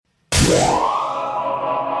My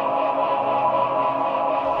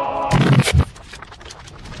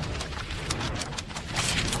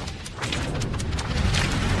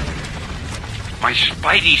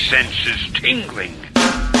spidey sense is tingling.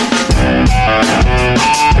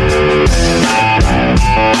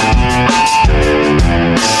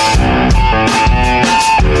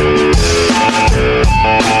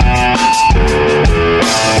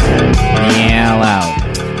 Yeah, loud.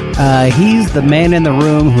 He's the man in the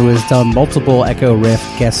room who has done multiple Echo Rift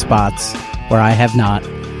guest spots where I have not.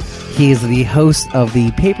 He is the host of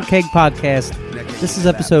the Paper Keg Podcast. This is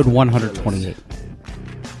episode 128.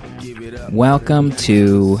 Welcome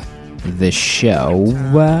to the show.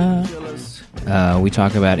 We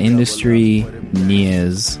talk about industry,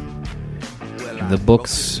 news, the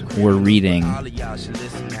books we're reading,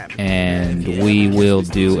 and we will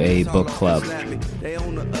do a book club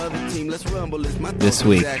this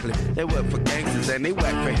week.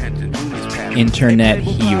 Internet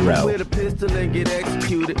hero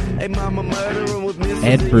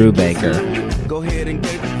Ed Brubaker,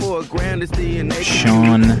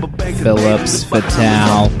 Sean Phillips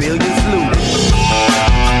Fatale.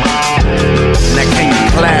 Now can you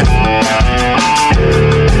clap?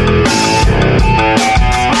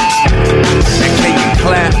 Now can you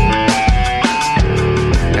clap?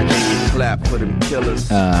 Now can you clap for them killers?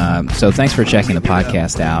 So thanks for checking the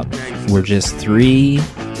podcast out. We're just three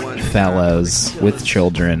fellows with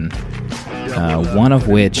children, one of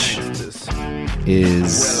which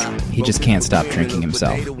is he just can't stop drinking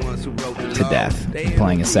himself to death. I'm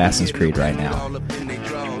playing Assassin's Creed right now.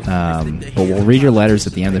 But we'll read your letters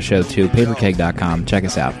at the end of the show too. Paperkeg.com. Check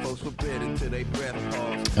us out.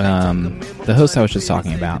 The host I was just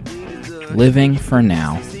talking about, living for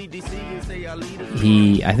now.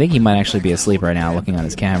 I think he might actually be asleep right now looking on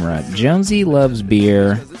his camera. Jonesy loves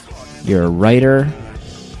beer. You're a writer.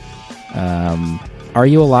 Are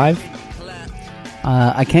you alive?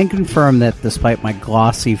 I can confirm that despite my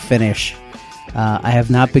glossy finish, I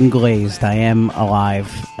have not been glazed. I am alive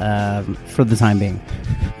for the time being.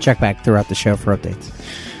 Check back throughout the show for updates.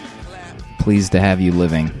 Pleased to have you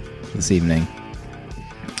living this evening.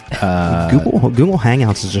 Google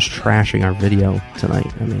Hangouts is just trashing our video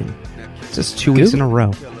tonight. I mean, just 2 weeks in a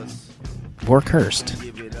row. We're cursed.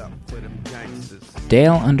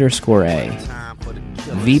 Dale_A,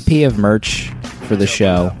 VP of merch for the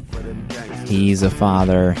show. He's a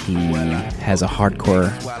father. He has a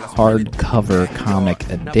hardcover comic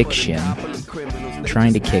addiction.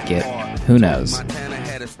 Trying to kick it. Who knows?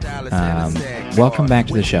 Welcome back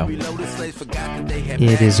to the show.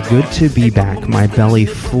 It is good to be back. My belly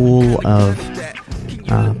full of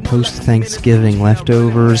post-Thanksgiving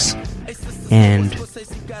leftovers and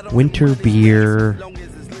winter beer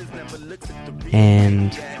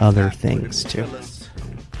and other things, too.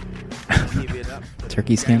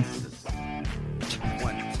 Turkey skin?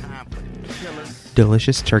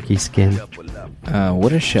 Delicious turkey skin.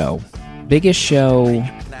 What a show. Biggest show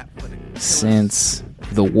since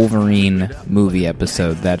the Wolverine movie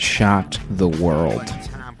episode that shocked the world.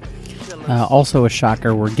 Also a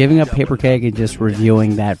shocker, we're giving up Paper Keg and just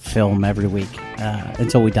reviewing that film every week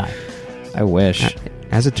until we die. I wish.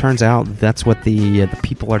 As it turns out, that's what the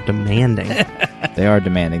people are demanding. They are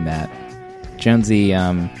demanding that. Jonesy,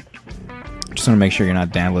 just want to make sure you're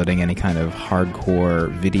not downloading any kind of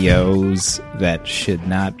hardcore videos that should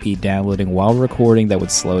not be downloading while recording that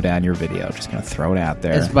would slow down your video. Just going to throw it out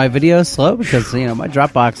there. Is my video slow? Because, my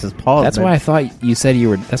Dropbox is paused. That's why I thought you said you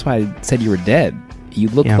were... That's why I said you were dead. You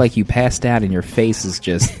looked like you passed out and your face is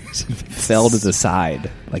just fell to the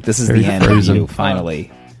side. Like, this is the end of you,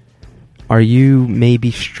 finally. Are you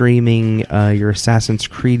maybe streaming your Assassin's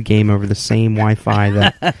Creed game over the same Wi-Fi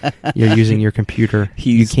that you're using your computer?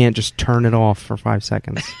 You can't just turn it off for 5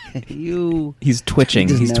 seconds. He's twitching.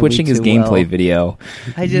 He's twitching his gameplay video.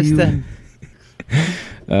 I just...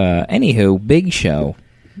 Anywho, big show.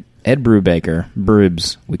 Ed Brubaker,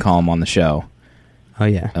 Brubs, we call him on the show. Oh,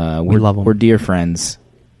 yeah. We love him. We're dear friends.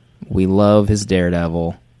 We love his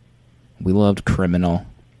Daredevil. We loved Criminal,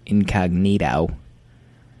 Incognito.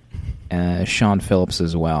 Sean Phillips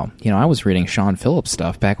as well. I was reading Sean Phillips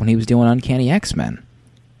stuff back when he was doing Uncanny X-Men.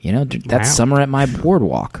 That summer at my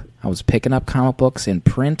boardwalk. I was picking up comic books in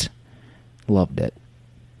print. Loved it.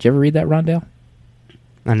 Did you ever read that, Rondale?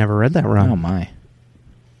 I never read that, Ron. Oh, my.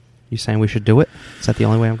 You saying we should do it? Is that the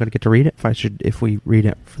only way I'm going to get to read it? If we read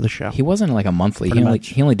it for the show? He wasn't like a monthly.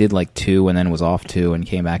 He only did like 2 and then was off 2 and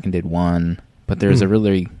came back and did 1. But there's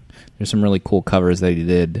some really cool covers that he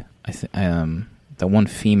did. The one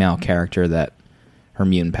female character that her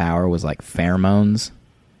mutant power was like pheromones.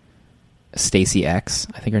 Stacy X,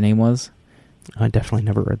 I think her name was. I definitely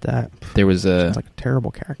never read that. There was Sounds like a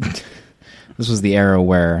terrible character. This was the era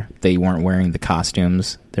where they weren't wearing the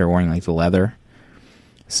costumes; they were wearing like the leather.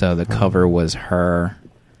 So the cover was her,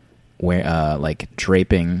 like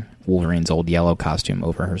draping Wolverine's old yellow costume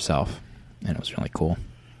over herself, and it was really cool.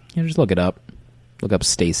 Just look it up. Look up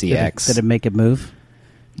Stacy X. Did it make it move?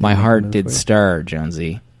 My heart did stir,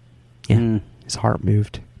 Jonesy. Yeah, his heart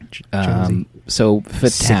moved. So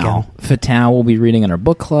Fatal will be reading in our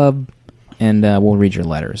book club, and we'll read your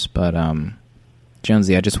letters. But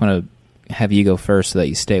Jonesy, I just want to have you go first so that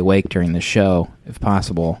you stay awake during the show, if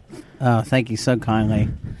possible. Oh, thank you so kindly.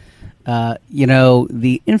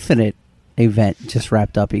 The Infinite event just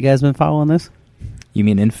wrapped up. You guys been following this? You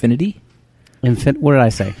mean Infinity? What did I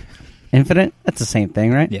say? Infinite? That's the same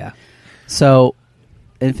thing, right? Yeah. So,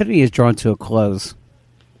 Infinity is drawn to a close.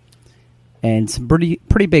 And some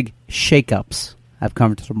pretty big shakeups have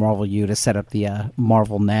come to Marvel U to set up the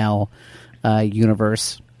Marvel Now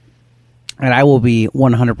universe. And I will be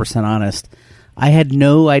 100% honest. I had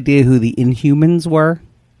no idea who the Inhumans were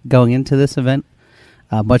going into this event.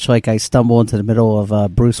 Much like I stumbled into the middle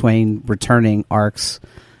of Bruce Wayne returning arcs,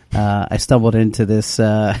 I stumbled into this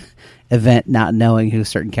event not knowing who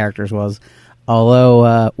certain characters was.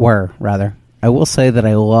 Were. I will say that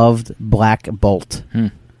I loved Black Bolt.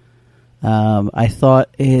 I thought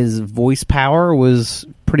his voice power was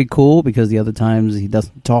pretty cool because the other times he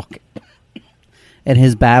doesn't talk. And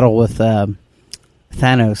his battle with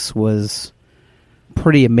Thanos was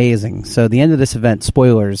pretty amazing. So the end of this event,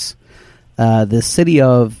 spoilers, the city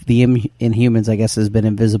of the Inhumans, I guess, has been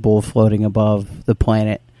invisible, floating above the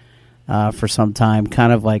planet for some time,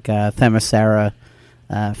 kind of like Themyscira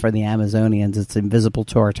for the Amazonians. It's invisible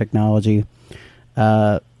to our technology.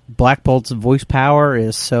 Black Bolt's voice power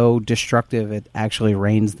is so destructive it actually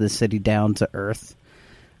rains the city down to Earth.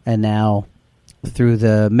 And now, through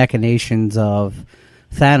the machinations of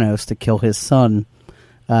Thanos to kill his son,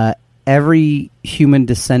 every human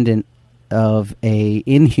descendant of a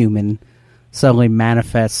Inhuman suddenly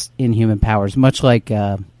manifests Inhuman powers, much like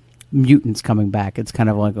mutants coming back. It's kind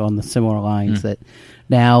of like on the similar lines that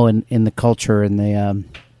now in the culture and the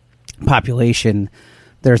population,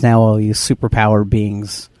 there's now all these superpowered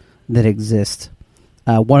beings that exist.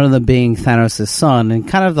 One of them being Thanos' son, and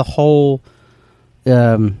kind of the whole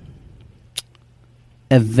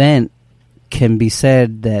event can be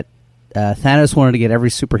said that Thanos wanted to get every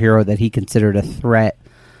superhero that he considered a threat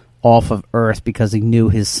off of Earth because he knew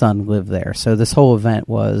his son lived there. So this whole event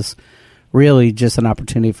was really just an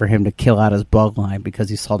opportunity for him to kill out his bloodline because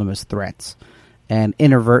he saw them as threats. And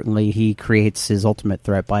inadvertently, he creates his ultimate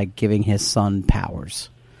threat by giving his son powers.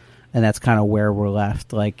 And that's kind of where we're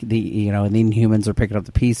left. Like, the Inhumans are picking up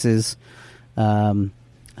the pieces. Thane,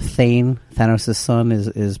 Thanos' son,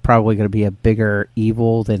 is probably going to be a bigger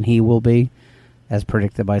evil than he will be, as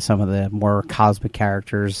predicted by some of the more cosmic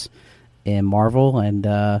characters in Marvel. And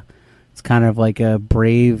it's kind of like a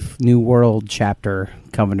Brave New World chapter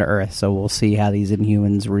coming to Earth. So we'll see how these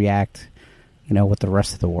Inhumans react, with the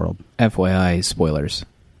rest of the world. FYI, spoilers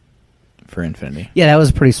for Infinity. Yeah, that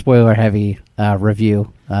was a pretty spoiler-heavy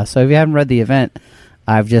review. So if you haven't read the event,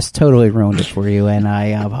 I've just totally ruined it for you, and I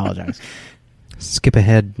apologize. Skip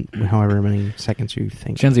ahead however many seconds you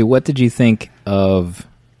think. Jonesy, what did you think of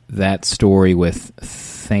that story with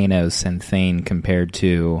Thanos and Thane compared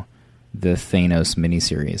to the Thanos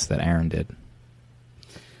miniseries that Aaron did?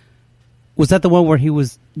 Was that the one where he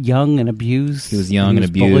was young and abused? He was young and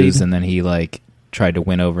abused, bullied? And then he tried to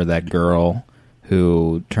win over that girl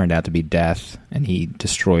who turned out to be Death, and he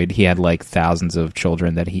had thousands of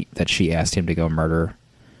children that she asked him to go murder.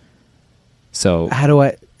 So how do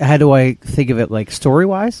I think of it,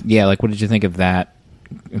 story-wise? Yeah, what did you think of that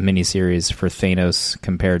miniseries for Thanos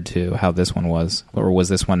compared to how this one was? Or was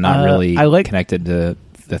this one not really connected to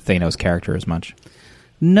the Thanos character as much?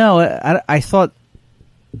 No, I thought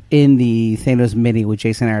in the Thanos mini with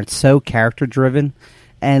Jason Aaron, it's so character-driven.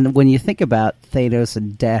 And when you think about Thanos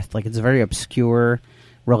and Death, it's a very obscure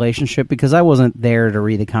relationship, because I wasn't there to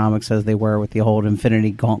read the comics as they were with the whole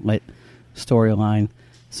Infinity Gauntlet storyline.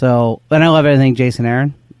 So, and I love everything Jason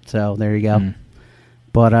Aaron, so there you go.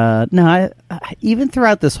 But, no, even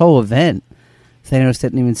throughout this whole event, Thanos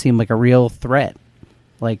didn't even seem like a real threat.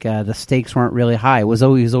 The stakes weren't really high. He was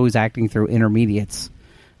always acting through intermediates.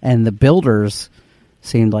 And the builders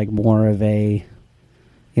seemed like more of a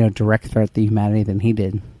direct threat to humanity than he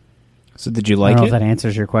did. So did you like it? I don't know if that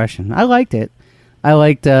answers your question. I liked it.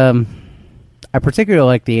 I particularly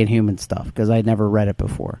liked the Inhuman stuff because I'd never read it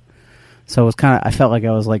before. So it was I felt like I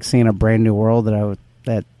was seeing a brand new world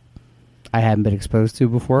that I hadn't been exposed to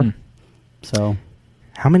before. So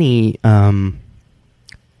how many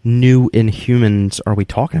new Inhumans are we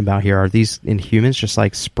talking about here? Are these Inhumans just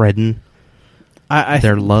like spreading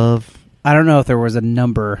their love? I don't know if there was a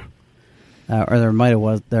number, or there might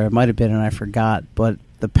have been, and I forgot. But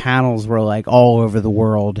the panels were like all over the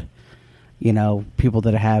world. You know, people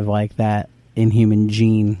that have like that Inhuman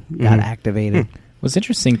gene got activated. What's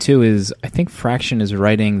interesting too is I think Fraction is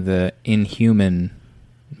writing the Inhuman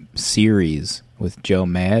series with Joe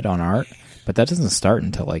Mad on art, but that doesn't start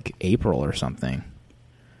until like April or something.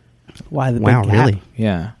 Why the big Wow, gap? really?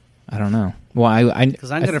 Yeah, I don't know. Well,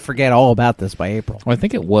 Because I'm going to forget all about this by April. Well, I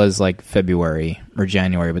think it was like February or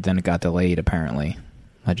January, but then it got delayed. Apparently,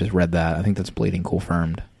 I just read that. I think that's Bleeding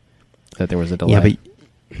confirmed that there was a delay. Yeah, but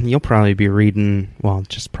you'll probably be reading. Well,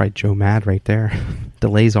 just probably Joe Mad right there.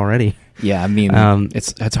 Delays already. Yeah, I mean,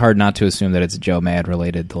 it's hard not to assume that it's a Joe Mad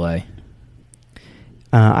related delay.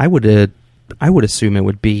 I would assume it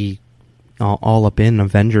would be all up in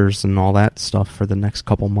Avengers and all that stuff for the next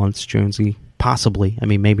couple months, Jonesy. Possibly. I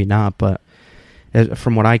mean, maybe not, but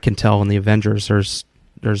from what I can tell in the Avengers, there's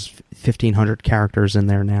 1,500 characters in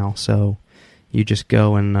there now, so you just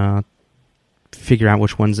go and figure out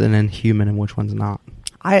which one's an Inhuman and which one's not.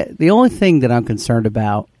 The only thing that I'm concerned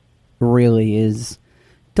about really is,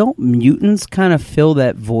 don't mutants kind of fill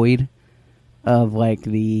that void of like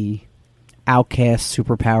the outcast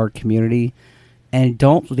superpowered community? And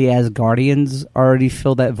don't the Asgardians already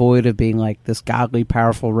fill that void of being like this godly,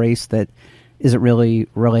 powerful race that isn't really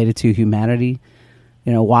related to humanity?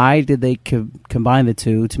 You know, why did they combine the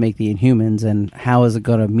two to make the Inhumans, and how is it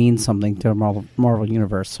going to mean something to the Marvel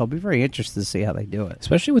Universe? So I'll be very interested to see how they do it.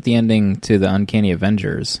 Especially with the ending to the Uncanny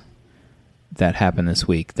Avengers that happened this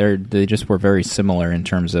week. They just were very similar in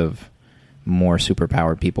terms of more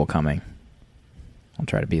superpowered people coming. I'll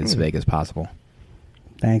try to be as vague as possible.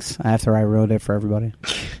 Thanks. After I wrote it for everybody.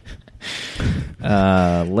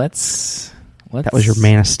 Let's. That was your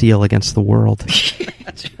Man of Steel against the world.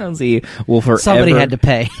 Jonesy will forever. Somebody had to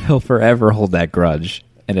pay. He'll forever hold that grudge.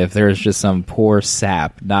 And if there's just some poor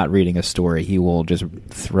sap not reading a story, he will just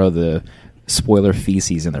throw the spoiler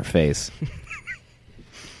feces in their face.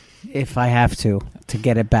 If I have to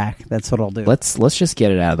get it back, that's what I'll do. Let's just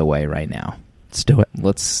get it out of the way right now. Let's do it.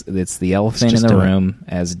 It's the elephant in the room,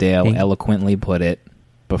 as Dale eloquently put it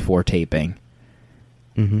before taping.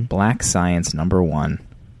 Mm-hmm. Black Science #1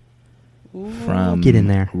 from Get in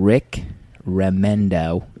there. Rick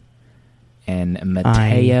Remendo and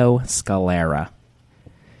Matteo Scalera.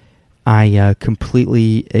 I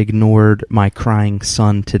completely ignored my crying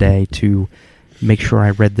son today to make sure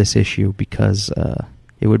I read this issue because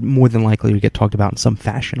it would more than likely get talked about in some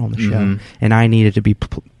fashion on the show, and I needed to be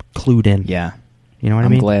clued in. Yeah. You know what I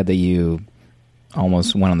mean? I'm glad that you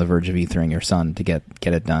almost went on the verge of ethering your son to get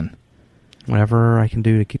it done. Whatever I can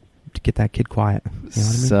do to get that kid quiet. You know what I mean?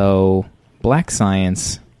 So, Black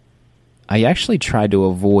Science, I actually tried to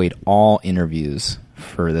avoid all interviews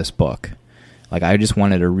for this book. Like, I just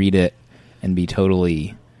wanted to read it and be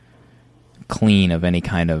totally clean of any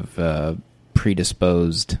kind of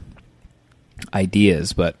predisposed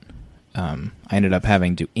ideas, but I ended up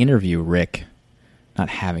having to interview Rick. Not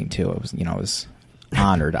having to. I was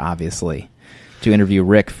honored, obviously, to interview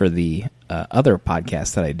Rick for the other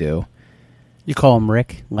podcast that I do. You call him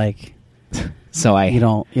Rick, like so you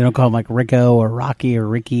don't call him like Ricko or Rocky or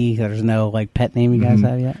Ricky. There's no like pet name you guys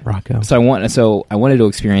have yet. Rocco. So I wanted to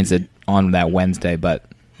experience it on that Wednesday, but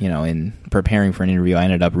in preparing for an interview, I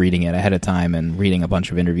ended up reading it ahead of time and reading a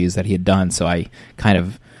bunch of interviews that he had done. So I kind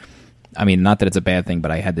of, not that it's a bad thing,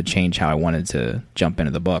 but I had to change how I wanted to jump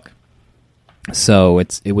into the book. So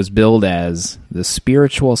it was billed as the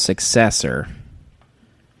spiritual successor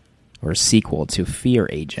or sequel to Fear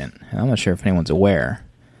Agent. And I'm not sure if anyone's aware,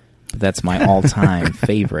 but that's my all-time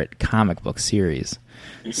favorite comic book series.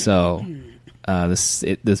 So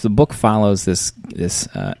the book follows this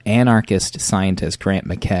anarchist scientist, Grant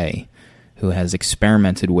McKay, who has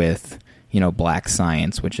experimented with black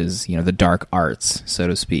science, which is the dark arts, so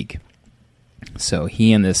to speak. So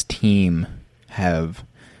he and this team have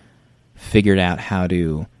figured out how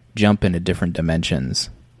to jump into different dimensions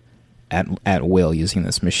at will using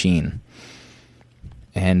this machine.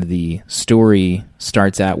 And the story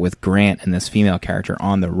starts out with Grant and this female character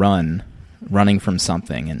on the run, running from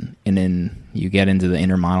something, and then you get into the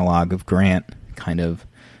inner monologue of Grant kind of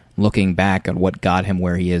looking back at what got him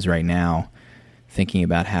where he is right now, thinking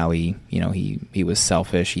about how he was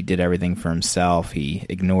selfish, he did everything for himself, he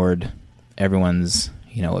ignored everyone's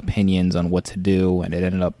opinions on what to do, and it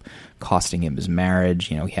ended up costing him his marriage.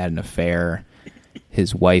 He had an affair,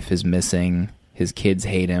 his wife is missing, his kids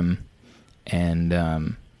hate him,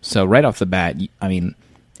 and so right off the bat,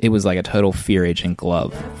 it was like a total Fear Agent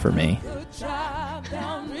glove for me.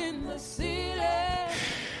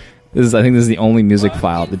 I think this is the only music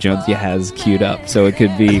file that Jonesy has queued up, so it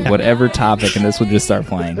could be whatever topic, and this would just start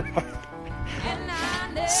playing.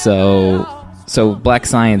 So Black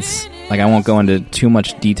Science, like, I won't go into too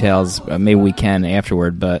much details. Maybe we can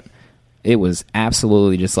afterward, but it was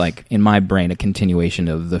absolutely just, like, in my brain, a continuation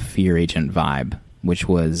of the Fear Agent vibe, which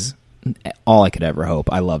was all I could ever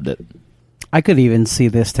hope. I loved it. I could even see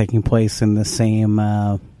this taking place in the same,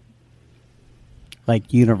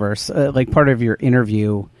 like, universe. Like, part of your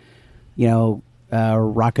interview, you know,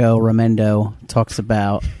 Rocco Remendo talks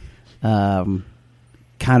about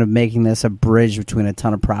kind of making this a bridge between a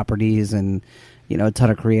ton of properties and, you know, a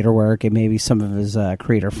ton of creator work, and maybe some of his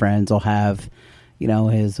creator friends will have, you know,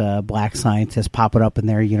 his Black Scientist popping up in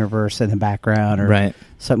their universe in the background or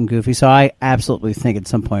something goofy. So I absolutely think at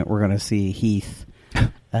some point we're going to see Heath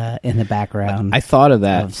in the background. I thought of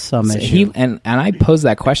that. Of some issue. And I posed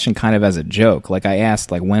that question kind of as a joke. Like, I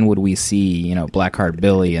asked, like, when would we see, you know, Blackheart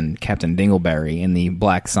Billy and Captain Dingleberry in the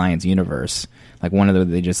Black Science universe? Like, when do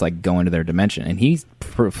they just, like, go into their dimension? And he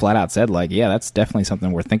flat out said, like, yeah, that's definitely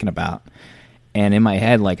something we're thinking about. And in my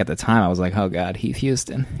head, like, at the time, I was like, oh, God, Heath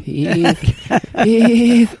Houston. Heath.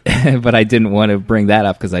 But I didn't want to bring that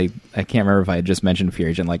up because I can't remember if I had just mentioned Fear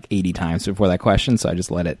Agent like 80 times before that question, so I just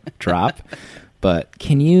let it drop. But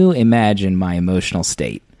can you imagine my emotional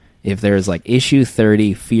state if there's, like, issue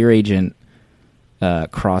 30 Fear Agent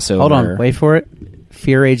crossover? Hold on, wait for it.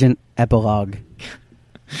 Fear Agent Epilogue.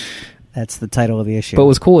 That's the title of the issue. But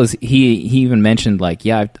what's cool is he even mentioned, like,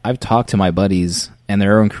 yeah, I've talked to my buddies and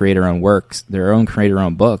their own creator-owned works, their own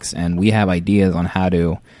creator-owned books, and we have ideas on how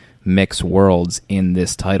to mix worlds in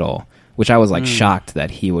this title, which I was, like, shocked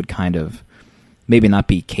that he would kind of maybe not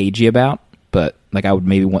be cagey about, but, like, I would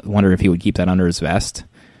maybe wonder if he would keep that under his vest.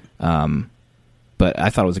 But I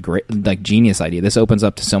thought it was a great, like, genius idea. This opens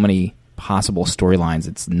up to so many possible storylines.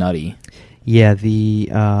 It's nutty. Yeah,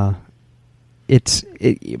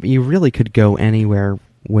 you really could go anywhere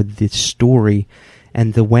with the story,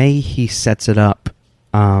 and the way he sets it up,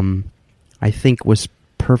 I think was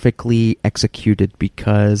perfectly executed,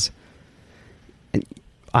 because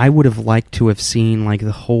I would have liked to have seen, like,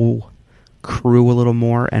 the whole crew a little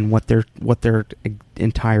more and what their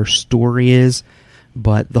entire story is.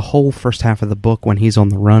 But the whole first half of the book, when he's on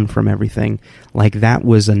the run from everything, like, that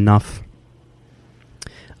was enough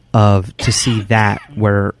to see that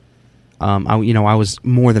where I'm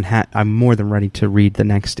more than ready to read the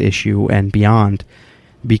next issue and beyond,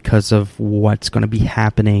 because of what's going to be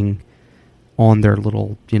happening on their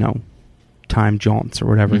little, you know, time jaunts or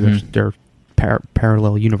whatever, their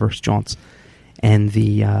parallel universe jaunts. And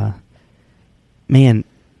the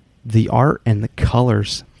the art and the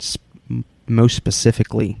colors, most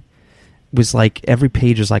specifically, was like every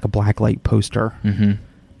page is like a blacklight poster.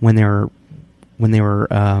 When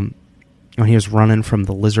he was running from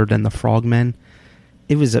the lizard and the frogmen,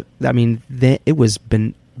 it was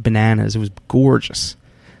bananas. It was gorgeous.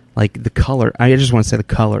 Like, the color, I just want to say the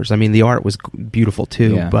colors. I mean, the art was beautiful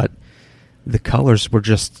too, but the colors were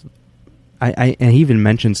just. And he even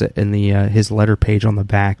mentions it in the his letter page on the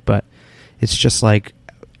back, but it's just like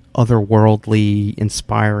otherworldly,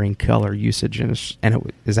 inspiring color usage, and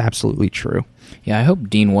it is absolutely true. Yeah, I hope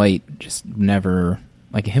Dean White just never,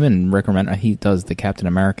 like, him and Rick Remender, he does the Captain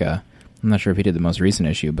America. I'm not sure if he did the most recent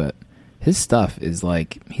issue, but his stuff is,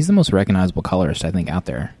 like, he's the most recognizable colorist, I think, out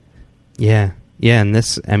there. Yeah, and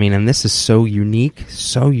this is so unique.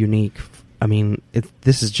 I mean,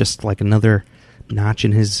 this is just like another notch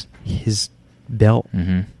in his belt,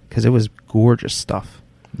 because it was gorgeous stuff.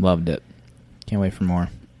 Loved it. Can't wait for more.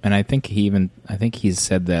 And I think he's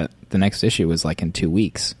said that the next issue is, like, in 2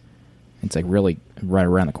 weeks. It's, like, really right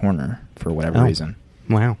around the corner for whatever reason.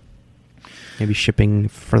 Wow. Maybe shipping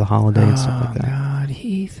for the holiday and stuff like that. Oh, God,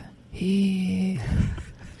 Heath.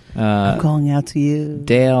 I'm calling out to you.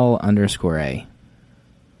 Dale_A.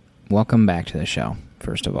 Welcome back to the show,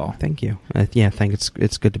 first of all. Thank you. I think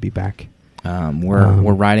it's good to be back.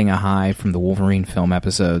 We're riding a high from the Wolverine film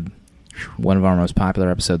episode, one of our most popular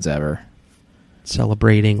episodes ever.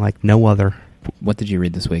 Celebrating like no other. What did you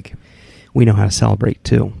read this week? We know how to celebrate,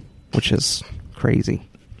 too, which is crazy.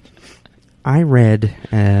 I read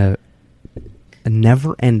a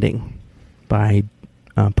Never Ending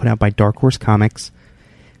put out by Dark Horse Comics,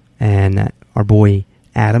 and our boy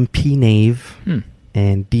Adam P. Nave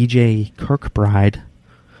and DJ Kirkbride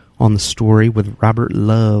on the story, with Robert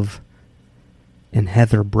Love and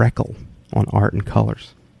Heather Breckel on art and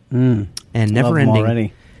colors. And Never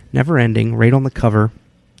Ending, right on the cover,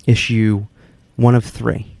 issue 1 of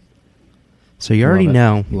 3. So you already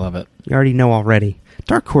know. Love it. You already know already.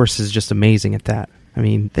 Dark Horse is just amazing at that. I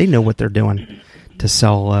mean, they know what they're doing to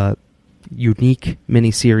sell unique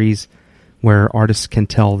miniseries where artists can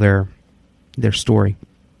tell their story.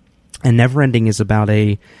 And Neverending is about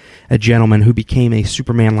a gentleman who became a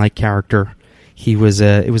Superman-like character. It was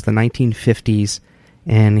the 1950s,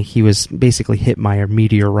 and he was basically hit by a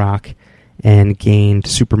meteor rock and gained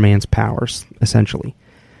Superman's powers, essentially.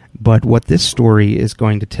 But what this story is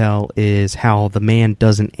going to tell is how the man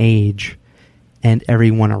doesn't age and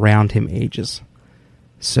everyone around him ages.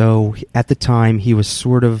 So at the time, he was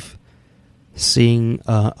sort of seeing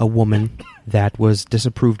a woman that was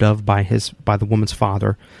disapproved of by the woman's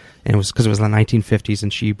father, and it was because it was the 1950s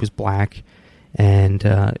and she was black, and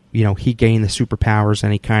he gained the superpowers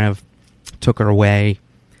and he kind of took her away.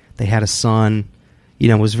 They had a son.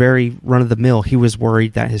 It was very run of the mill. He was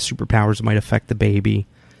worried that his superpowers might affect the baby,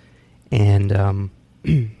 and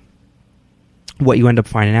what you end up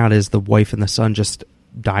finding out is the wife and the son just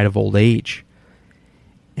died of old age.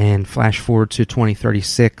 And flash forward to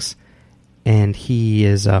 2036, and he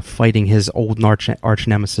is fighting his old arch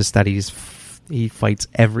nemesis that he fights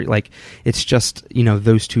it's just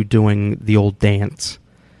those two doing the old dance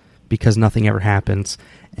because nothing ever happens.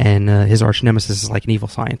 And his arch nemesis is like an evil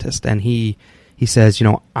scientist, and he says,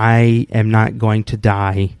 I am not going to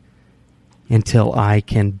die until I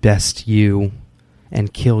can best you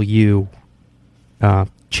and kill you,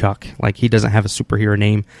 Chuck. Like, he doesn't have a superhero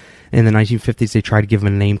name. In the 1950s, they tried to give him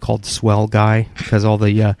a name called Swell Guy because all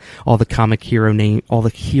the hero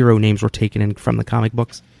names were taken in from the comic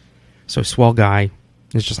books. So Swell Guy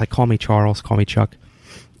is just like, call me Charles, call me Chuck.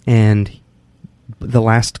 And the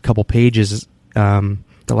last couple pages, the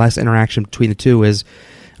last interaction between the two is,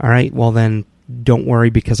 all right, well then, don't worry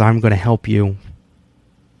because I'm going to help you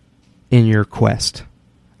in your quest.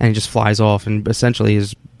 And he just flies off, and essentially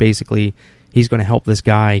is basically he's going to help this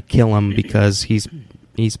guy kill him because he's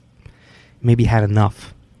maybe had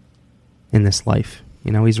enough in this life.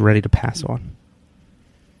 He's ready to pass on.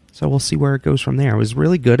 So we'll see where it goes from there. It was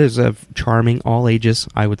really good. It was a charming, all ages,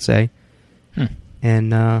 I would say.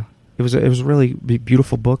 And it was a really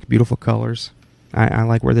beautiful book, beautiful colors. I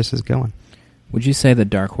like where this is going. Would you say that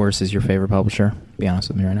Dark Horse is your favorite publisher? Be honest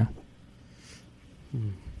with me right now.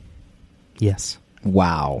 Yes.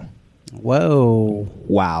 Wow. Whoa.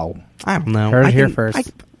 Wow. I don't know. Heard it here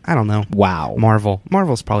first. I don't know. Wow.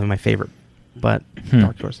 Marvel's probably my favorite, but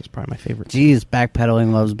Dark Horse is probably my favorite. Jeez,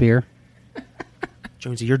 backpedaling loves beer.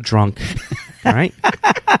 Jonesy, you're drunk. All right?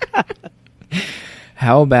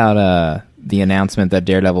 How about the announcement that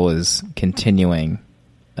Daredevil is continuing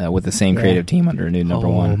with the same creative team under a new number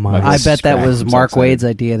one? I bet that was Mark Waid's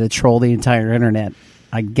idea to troll the entire internet.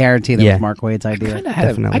 I guarantee that was Mark Waid's idea. I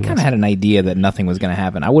kind of had an idea that nothing was going to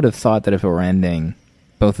happen. I would have thought that if it were ending,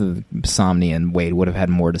 both of Somni and Waid would have had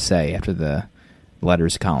more to say after the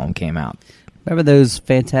letters column came out. Remember those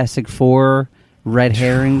Fantastic Four red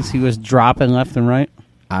herrings he was dropping left and right?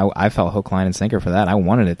 I felt hook, line, and sinker for that. I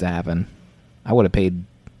wanted it to happen. I would have paid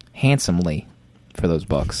handsomely for those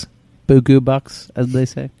books. Boo-goo bucks, as they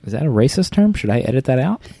say. Is that a racist term? Should I edit that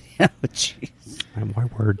out? Oh, jeez. My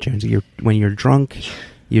word, Jonesy. When you're drunk,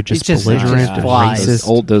 you're just belligerent and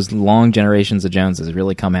racist. Those long generations of Joneses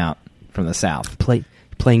really come out from the South.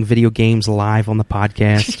 Playing video games live on the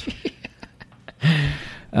podcast.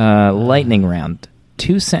 Lightning round.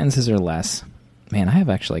 2 sentences or less. Man, I have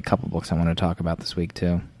actually a couple books I want to talk about this week,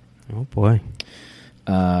 too. Oh, boy.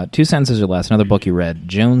 2 sentences or less. Another book you read.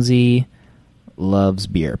 Jonesy loves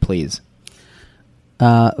beer, please.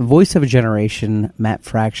 Voice of a Generation, Matt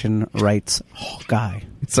Fraction writes, Hawkeye.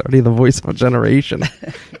 It's already the voice of a generation.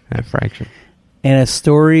 Matt Fraction. And a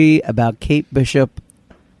story about Kate Bishop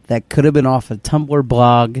that could have been off a Tumblr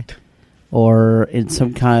blog or in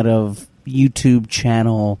some kind of YouTube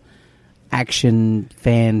channel action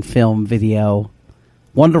fan film video.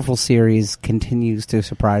 Wonderful series, continues to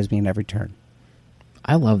surprise me in every turn.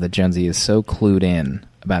 I love that Jonesy is so clued in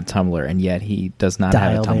about Tumblr, and yet he does not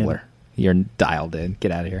have a Tumblr. You're dialed in.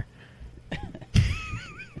 Get out of here.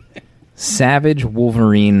 Savage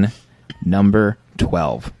Wolverine number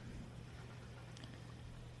 12.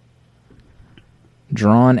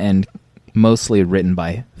 Drawn and mostly written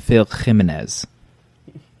by Phil Jimenez,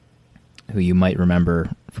 who you might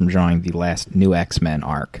remember from drawing the last New X-Men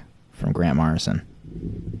arc from Grant Morrison.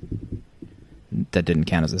 That didn't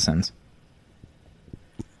count as a sentence.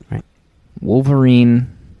 Right.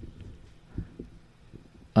 Wolverine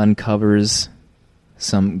uncovers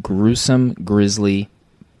some gruesome, grisly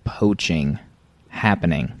poaching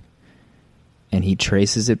happening, and he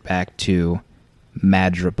traces it back to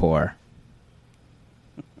Madripoor.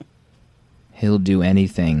 He'll do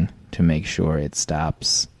anything to make sure it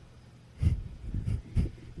stops.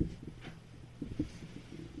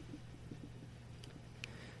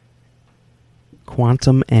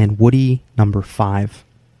 Quantum and Woody, number 5.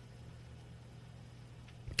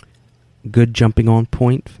 Good jumping on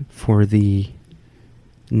point for the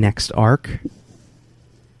next arc.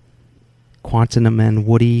 Quantum and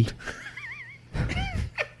Woody.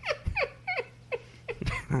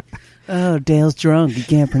 Oh, Dale's drunk. He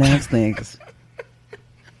can't pronounce things.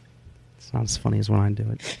 It's not as funny as when I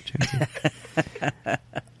do it,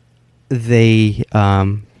 Jonesy.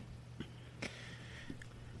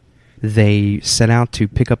 They set out to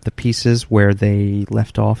pick up the pieces where they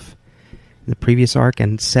left off in the previous arc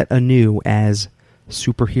and set anew as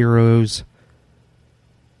superheroes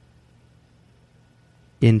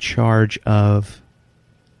in charge of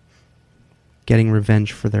getting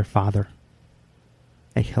revenge for their father.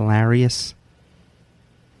 A hilarious,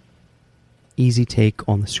 easy take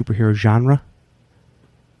on the superhero genre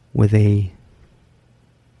with a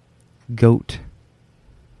goat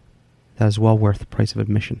that is well worth the price of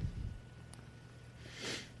admission.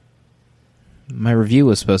 My review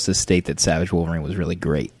was supposed to state that Savage Wolverine was really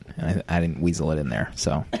great, and I didn't weasel it in there,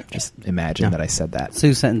 so just imagine that I said that.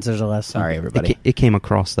 2 sentences or less. Sorry, everybody. It came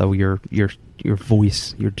across, though, your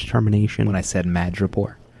voice, your determination. When I said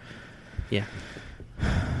Madripoor. Yeah.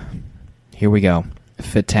 Here we go.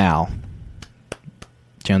 Fatale.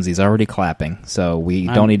 Jonesy's already clapping, so we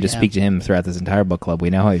don't need to speak to him throughout this entire book club. We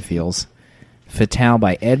know how he feels. Fatale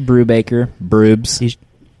by Ed Brubaker. Brubes.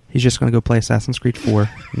 He's just going to go play Assassin's Creed 4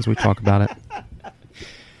 as we talk about it.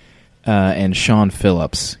 And Sean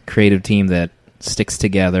Phillips, creative team that sticks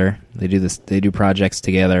together. They do projects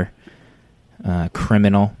together.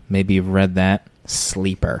 Criminal, maybe you've read that.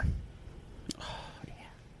 Sleeper.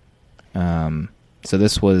 So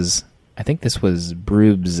I think this was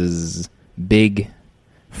Brubes' big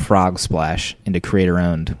frog splash into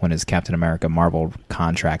creator-owned when his Captain America Marvel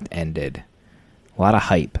contract ended. A lot of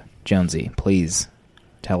hype. Jonesy, please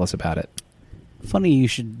tell us about it. Funny you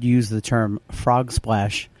should use the term frog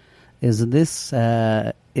splash. Is this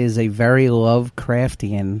is a very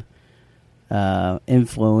Lovecraftian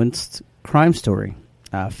influenced crime story.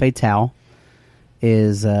 Fatale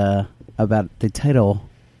is about the title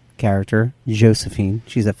character, Josephine.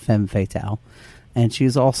 She's a femme fatale. And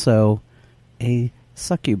she's also a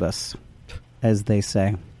succubus, as they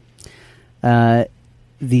say.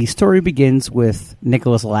 The story begins with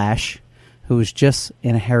Nicholas Lash, who has just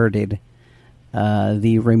inherited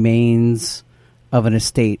the remains of an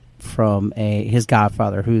estate from his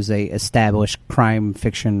godfather, who's a established crime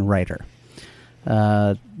fiction writer.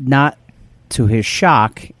 Not to his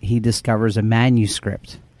shock, he discovers a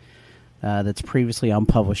manuscript that's previously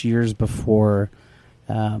unpublished, years before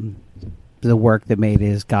the work that made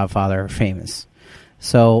his godfather famous.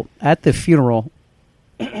 So at the funeral,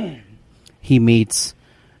 he meets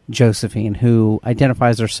Josephine, who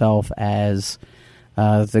identifies herself as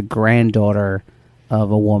the granddaughter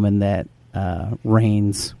of a woman that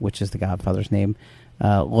Rains, which is the godfather's name,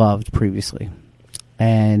 loved previously.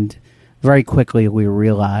 And very quickly we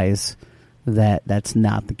realize that that's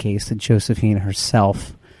not the case, that Josephine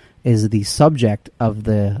herself is the subject of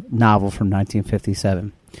the novel from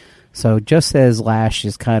 1957. So just as Lash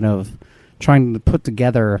is kind of trying to put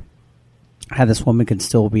together how this woman could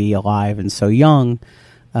still be alive and so young,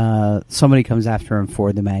 somebody comes after him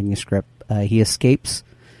for the manuscript. He escapes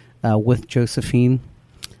with Josephine,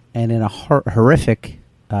 and in a horrific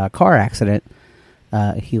car accident,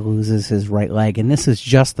 he loses his right leg. And this is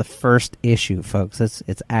just the first issue, folks.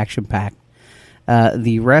 It's action-packed.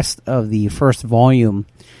 The rest of the first volume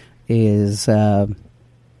is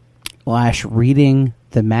Lash reading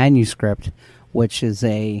the manuscript, which is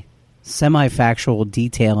a semi-factual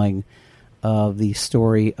detailing of the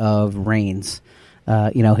story of Rains.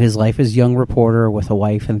 His life as a young reporter with a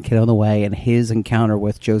wife and a kid on the way, and his encounter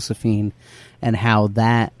with Josephine, and how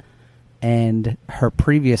that and her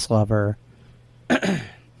previous lover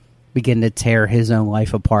begin to tear his own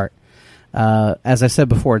life apart. As I said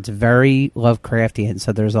before, it's very Lovecraftian,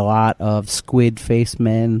 so there's a lot of squid-faced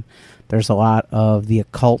men, there's a lot of the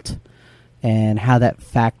occult, and how that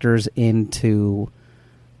factors into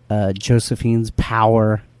Josephine's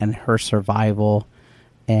power and her survival,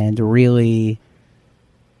 and really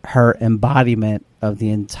her embodiment of the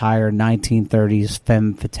entire 1930s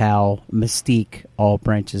femme fatale mystique all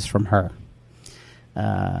branches from her.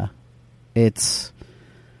 It's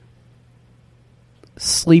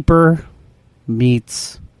Sleeper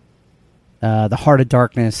meets The Heart of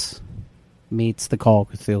Darkness meets The Call of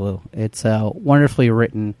Cthulhu. It's a wonderfully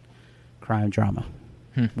written crime drama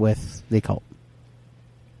with the occult.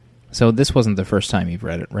 So this wasn't the first time you've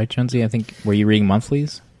read it, right, Jonesy? I think, were you reading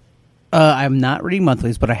monthlies? I'm not reading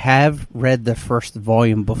monthlies, but I have read the first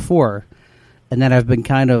volume before, and then I've been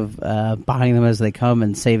kind of buying them as they come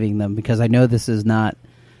and saving them because I know this is not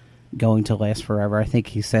going to last forever. I think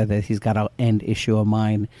he said that he's got an end issue of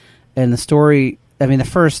mine. And the story, I mean, the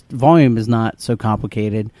first volume is not so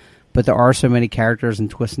complicated, but there are so many characters and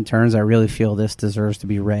twists and turns. I really feel this deserves to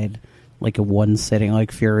be read like a one sitting,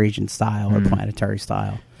 like Fear Agent style or Planetary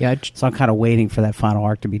style. Yeah, so I'm kind of waiting for that final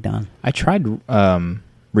arc to be done. I tried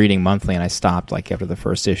reading monthly, and I stopped like after the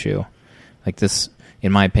first issue. Like this,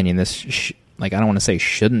 in my opinion, this like I don't want to say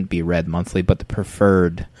shouldn't be read monthly, but the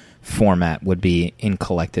preferred format would be in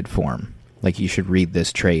collected form. Like you should read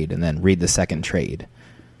this trade and then read the second trade.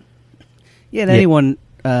 Yeah, and anyone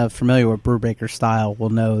familiar with Brubaker's style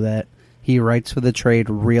will know that he writes for the trade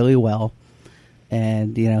really well,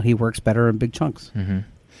 and he works better in big chunks. Mm-hmm.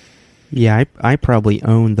 Yeah, I probably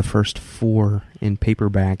owned the first 4 in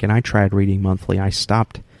paperback, and I tried reading monthly. I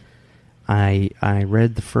stopped. I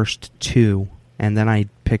read the first 2, and then I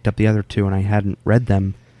picked up the other 2, and I hadn't read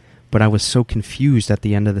them, but I was so confused at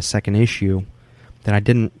the end of the second issue that I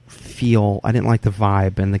didn't like the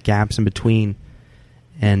vibe and the gaps in between,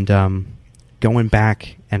 and going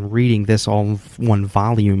back and reading this all in one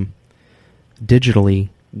volume digitally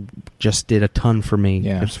just did a ton for me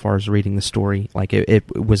as far as reading the story. Like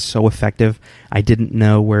it was so effective. I didn't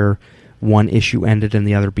know where one issue ended and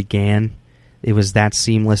the other began. It was that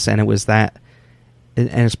seamless, and and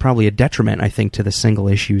it's probably a detriment, I think, to the single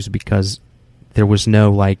issues because there was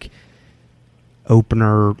no like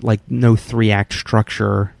opener, like no 3-act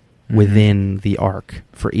structure within the arc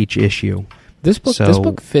for each issue. This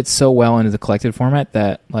book fits so well into the collected format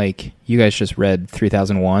that, like, you guys just read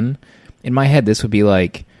 3001. In my head, this would be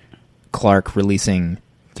like Clark releasing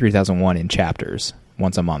 3001 in chapters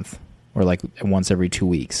once a month, or like once every 2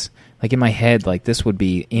 weeks. Like in my head, like this would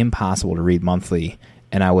be impossible to read monthly,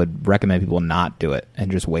 and I would recommend people not do it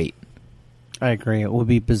and just wait. I agree. It would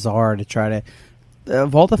be bizarre to try to,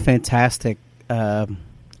 of all the fantastic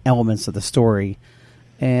elements of the story,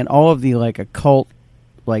 and all of the like occult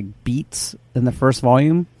like beats in the first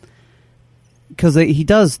volume, because he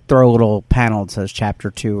does throw a little panel that says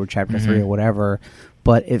chapter 2 or chapter 3 or whatever,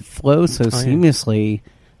 but it flows so seamlessly. Yeah.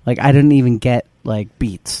 Like I didn't even get like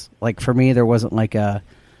beats. Like for me, there wasn't like a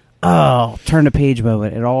turn the page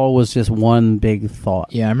moment. It all was just one big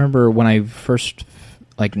thought. Yeah, I remember when I first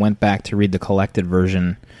like went back to read the collected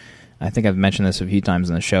version. I think I've mentioned this a few times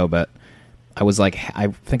in the show, but I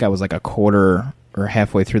think I was like a quarter or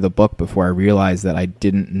halfway through the book before I realized that I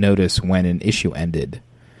didn't notice when an issue ended.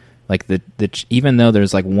 Like even though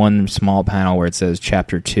there's like one small panel where it says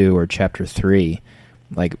chapter 2 or chapter 3,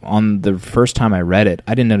 like on the first time I read it,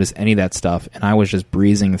 I didn't notice any of that stuff, and I was just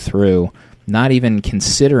breezing through, not even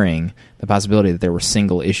considering the possibility that there were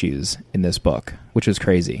single issues in this book, which was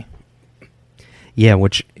crazy. Yeah,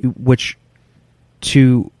 which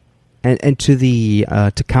to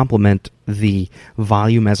complement the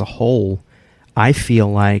volume as a whole, I feel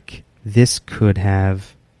like this could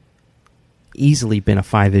have easily been a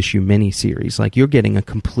 5-issue miniseries. Like you're getting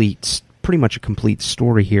pretty much a complete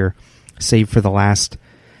story here, save for the last,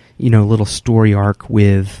 little story arc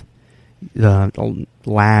with the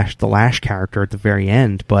Lash character at the very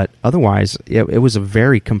end. But otherwise, it was a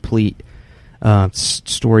very complete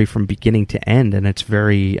story from beginning to end, and it's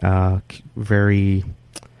very, very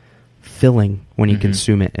filling when you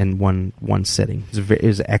consume it in one sitting. It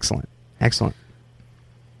was excellent. Excellent.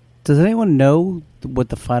 Does anyone know what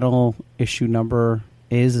the final issue number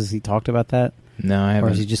is? Has he talked about that? No, I haven't. Or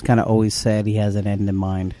has he just kind of always said he has an end in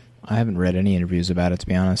mind? I haven't read any interviews about it, to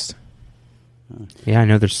be honest. Yeah, I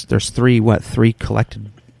know there's three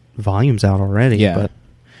collected volumes out already. Yeah, but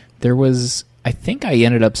there was. I think I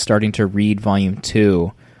ended up starting to read volume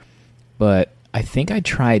 2, but I think I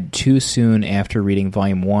tried too soon after reading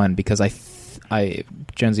volume 1 because I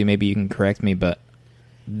Jonesy, maybe you can correct me, but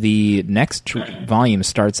the next volume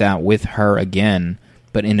starts out with her again,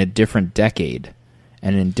 but in a different decade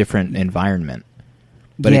and in a different environment.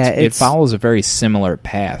 But yeah, it follows a very similar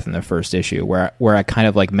path in the first issue, where I kind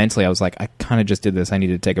of like mentally I was like, I kind of just did this. I need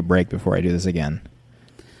to take a break before I do this again.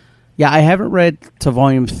 Yeah, I haven't read to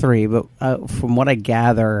volume 3, but from what I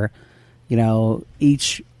gather,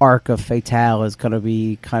 each arc of Fatale is going to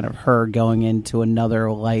be kind of her going into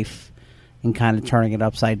another life and kind of turning it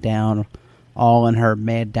upside down, all in her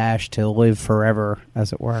mad dash to live forever,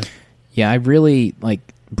 as it were. Yeah, I really like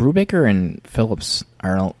Brubaker and Phillips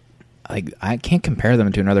are like, I can't compare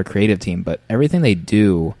them to another creative team, but everything they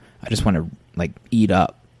do, I just want to like eat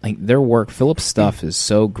up. Like their work, Phillips' stuff is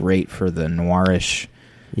so great for the noirish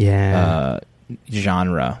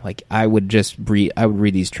genre. Like I would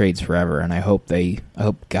read these trades forever, and I hope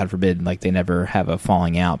God forbid, like they never have a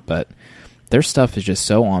falling out. But their stuff is just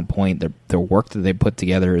so on point. Their work that they put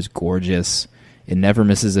together is gorgeous. It never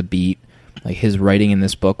misses a beat. Like, his writing in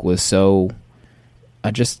this book was so...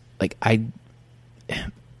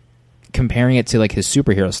 comparing it to, like, his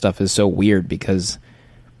superhero stuff is so weird because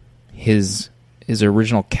his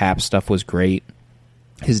original Cap stuff was great.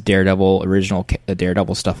 His original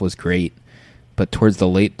Daredevil stuff was great. But towards the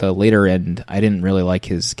later end, I didn't really like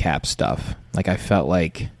his Cap stuff. Like, I felt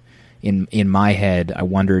like, in my head, I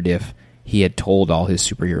wondered if he had told all his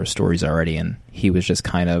superhero stories already, and he was just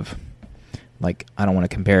kind of... Like, I don't want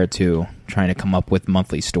to compare it to trying to come up with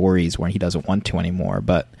monthly stories where he doesn't want to anymore,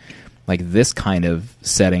 but like this kind of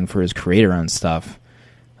setting for his creator-owned stuff,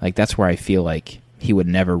 like that's where I feel like he would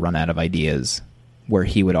never run out of ideas, where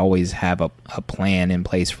he would always have a plan in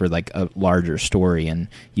place for like a larger story, and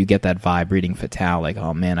you get that vibe reading Fatale, like,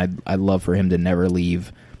 oh man, I'd love for him to never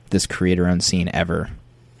leave this creator-owned scene ever.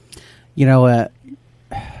 You know,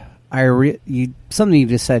 something you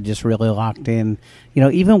just said just really locked in. You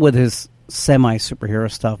know, even with his semi-superhero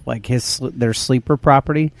stuff, like their Sleeper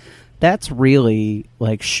property, that's really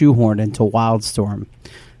like shoehorned into Wildstorm.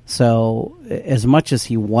 So as much as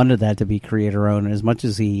he wanted that to be creator-owned, as much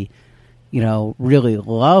as he, you know, really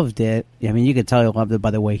loved it, I mean, you could tell he loved it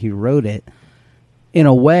by the way he wrote it. In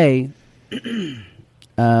a way,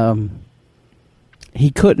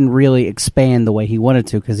 he couldn't really expand the way he wanted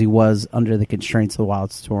to because he was under the constraints of the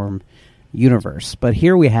Wildstorm universe. But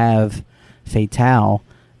here we have Fatale,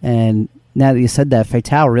 and now that you said that,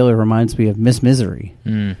 Fatale really reminds me of Miss Misery.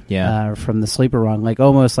 From the Sleeper run. Like,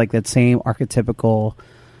 almost like that same archetypical,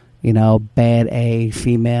 you know, bad A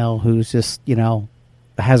female who's just, you know,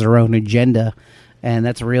 has her own agenda. And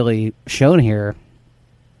that's really shown here.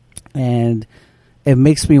 And it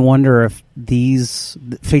makes me wonder if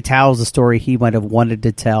Fatale is a story he might have wanted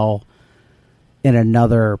to tell in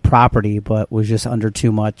another property, but was just under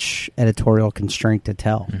too much editorial constraint to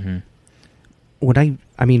tell. Mm-hmm. What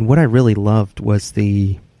I really loved was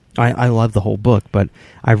I love the whole book, but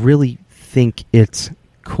I really think it's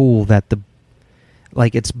cool that the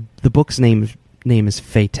book's name is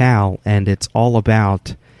Fatale, and it's all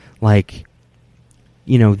about, like,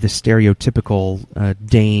 you know, the stereotypical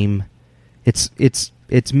dame.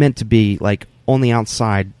 It's meant to be like, on the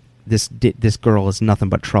outside, this girl is nothing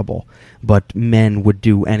but trouble, but men would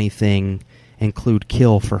do anything, include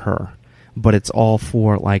kill, for her. But it's all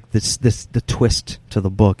for, like, the twist to the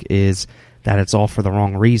book is that it's all for the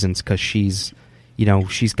wrong reasons, because she's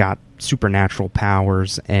got supernatural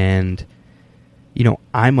powers, and, you know,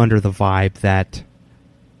 I'm under the vibe that,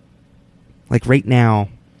 like, right now,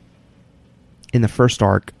 in the first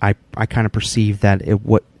arc, I kind of perceive that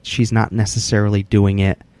she's not necessarily doing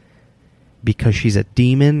it because she's a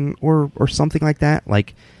demon or something like that.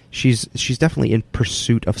 Like, she's definitely in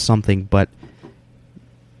pursuit of something, but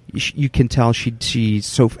you can tell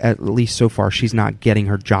at least so far, she's not getting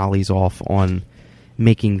her jollies off on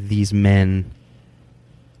making these men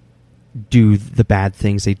do the bad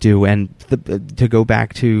things they do. And to go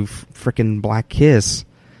back to frickin' Black Kiss,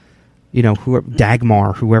 you know,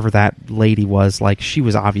 Dagmar, whoever that lady was, like, she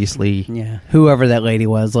was obviously... Yeah, whoever that lady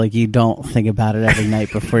was, like, you don't think about it every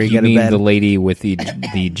night before you go to bed. You mean the lady with the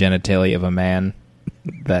genitalia of a man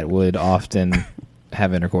that would often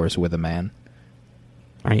have intercourse with a man?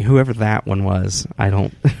 I mean, whoever that one was, I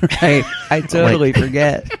don't... I totally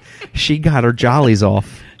forget. She got her jollies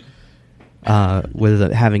off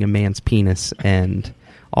with having a man's penis and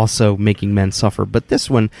also making men suffer. But this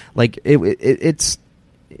one, like, it's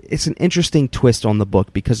an interesting twist on the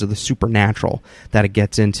book because of the supernatural that it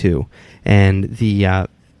gets into, and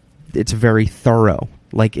it's very thorough.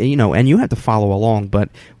 Like, you know, and you have to follow along, but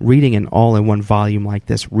reading an all-in-one volume like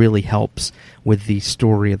this really helps with the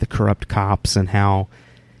story of the corrupt cops and how,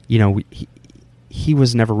 you know, he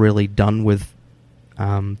was never really done with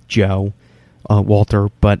Walter,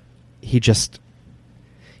 but he just,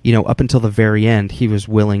 you know, up until the very end, he was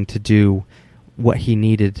willing to do what he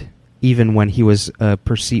needed, even when he was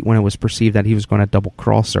when it was perceived that he was going to double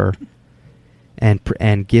cross her and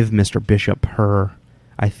give Mr. Bishop her.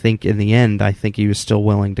 I think in the end, he was still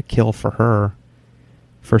willing to kill for her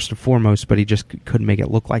first and foremost, but he just couldn't make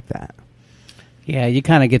it look like that. Yeah, you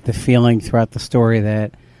kind of get the feeling throughout the story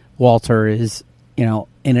that Walter is, you know,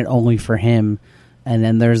 in it only for him. And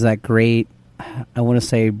then there's that great, I want to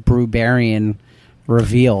say, Bruberian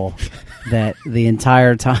reveal that the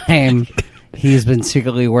entire time he's been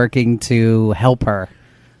secretly working to help her.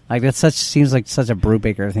 Like, that seems like such a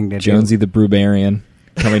Brubaker thing to do. Jonesy the Bruberian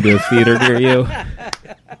coming to a theater near you.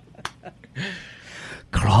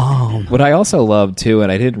 What I also love too,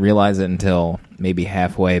 and I didn't realize it until maybe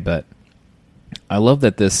halfway, but I love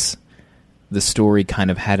that this the story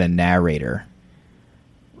kind of had a narrator.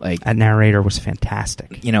 Like, That narrator was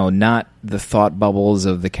fantastic. Not the thought bubbles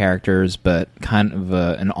of the characters, but kind of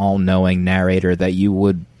an all-knowing narrator that you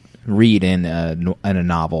would read in a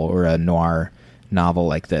novel or a noir novel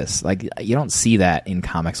like this. Like, you don't see that in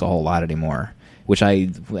comics a whole lot anymore, which I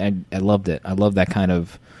loved it. I love that kind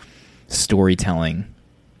of storytelling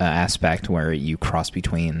aspect where you cross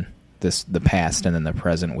between the past and then the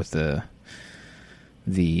present with the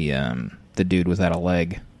dude without a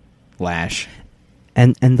leg, Lash.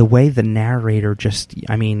 And the way the narrator just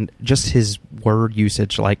his word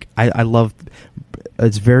usage, like I love,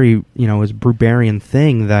 it's very, his Bruberian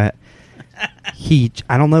thing that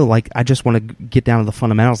I don't know, like, I just want to get down to the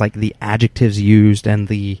fundamentals, like the adjectives used and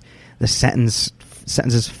the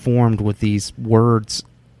sentences formed with these words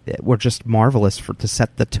were just marvelous to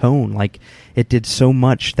set the tone. Like, it did so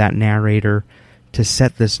much, that narrator, to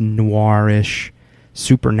set this noirish,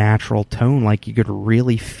 supernatural tone. Like, you could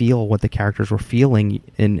really feel what the characters were feeling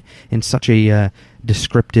in such a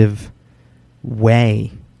descriptive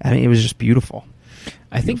way. I mean, it was just beautiful.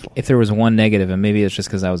 I think if there was one negative, and maybe it's just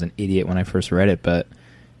because I was an idiot when I first read it, but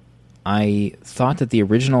I thought that the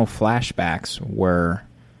original flashbacks were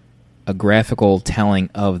a graphical telling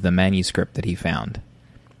of the manuscript that he found,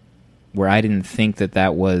 where I didn't think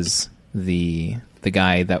that was the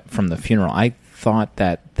guy that from the funeral. I thought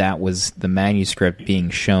that was the manuscript being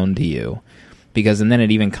shown to you, and then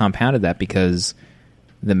it even compounded that because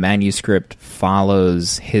the manuscript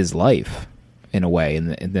follows his life in a way,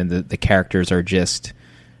 and then the characters are just,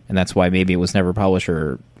 and that's why maybe it was never published,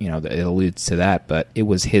 or it alludes to that, but it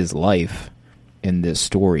was his life in this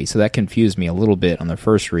story. So that confused me a little bit on the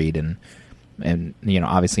first read, and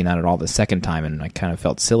obviously not at all the second time, and I kind of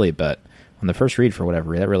felt silly, but on the first read, for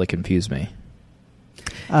whatever, that really confused me.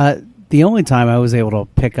 The only time I was able to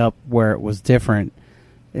pick up where it was different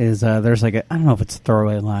is there's like I don't know if it's a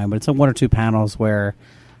throwaway line, but it's in one or two panels where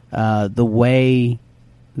the way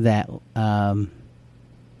that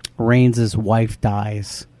Rains' wife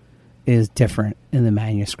dies is different in the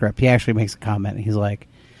manuscript. He actually makes a comment. He's like,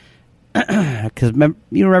 because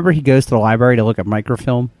remember he goes to the library to look at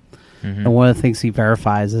microfilm, and one of the things he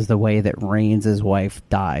verifies is the way that Rains' wife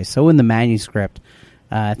dies. So in the manuscript,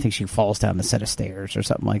 I think she falls down the set of stairs or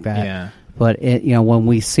something like that. Yeah. But when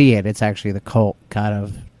we see it, it's actually the cult kind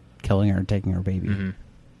of killing her and taking her baby. Mm-hmm.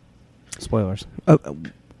 Spoilers.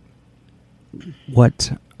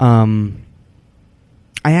 What?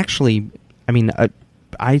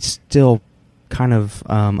 I still kind of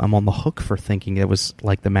I'm on the hook for thinking it was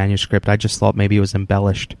like the manuscript. I just thought maybe it was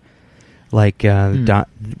embellished, like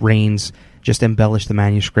Rains just embellished the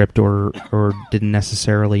manuscript, or didn't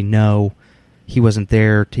necessarily know. He wasn't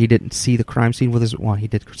there. He didn't see the crime scene with his. Well, he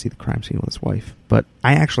did see the crime scene with his wife, but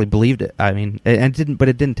I actually believed it. I mean, it didn't. But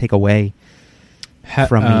it didn't take away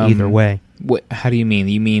from me either way. How do you mean?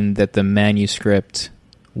 You mean that the manuscript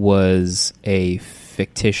was a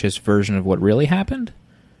fictitious version of what really happened?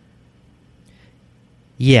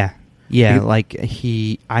 Yeah.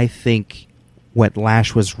 I think what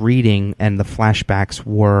Lash was reading and the flashbacks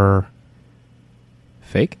were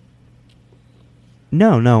fake.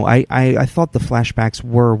 No. I thought the flashbacks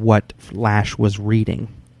were what Lash was reading.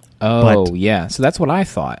 Oh, yeah. So that's what I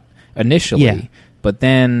thought initially. Yeah. But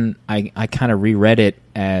then I kind of reread it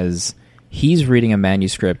as he's reading a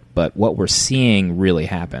manuscript, but what we're seeing really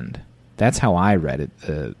happened. That's how I read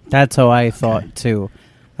it. That's how I thought, too.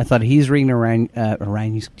 I thought he's reading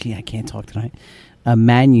I can't talk tonight. A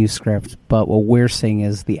manuscript, but what we're seeing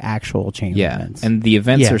is the actual chain of events. And the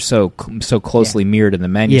events are so closely mirrored in the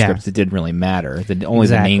manuscripts, it didn't really matter. Only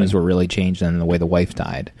the names were really changed and the way the wife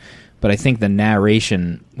died. But I think the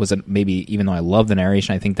narration was maybe, even though I love the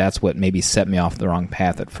narration, I think that's what maybe set me off the wrong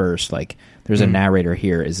path at first. Like, there's a narrator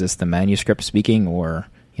here. Is this the manuscript speaking, or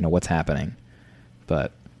what's happening?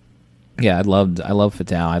 But yeah, I love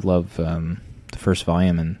Fatale. I love the first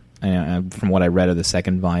volume, and from what I read of the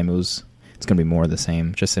second volume, it's going to be more of the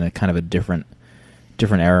same, just in a kind of a different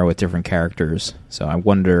era with different characters. So I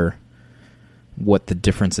wonder what the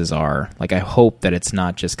differences are. Like, I hope that it's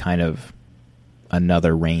not just kind of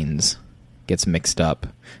another Rains gets mixed up,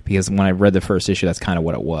 because when I read the first issue, that's kind of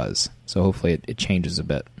what it was. So hopefully it changes a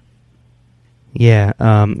bit. Yeah,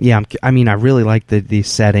 I mean, I really like the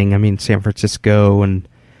setting. I mean, San Francisco, and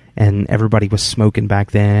everybody was smoking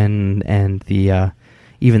back then, and the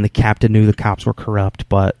even the captain knew the cops were corrupt,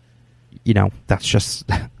 but that's just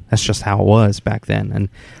how it was back then. And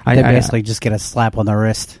they basically just get a slap on the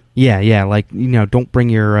wrist. Yeah, like don't bring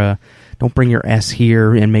your S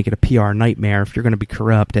here and make it a PR nightmare. If you're going to be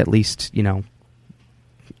corrupt, at least don't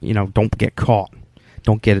get caught,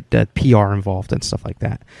 don't get PR involved and stuff like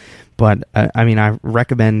that. But I mean, I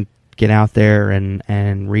recommend get out there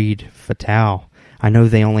and read Fatale. I know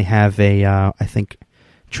they only have a I think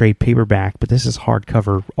trade paperback, but this is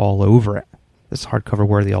hardcover all over it. This is hardcover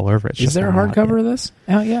worthy all over it. Is there a hardcover of this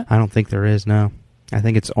out yet? I don't think there is. No, I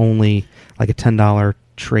think it's only like a $10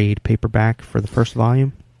 trade paperback for the first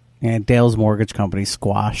volume. And Dale's Mortgage Company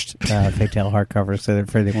squashed Fatale hardcover, so they're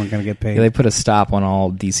afraid they weren't going to get paid. Yeah, they put a stop on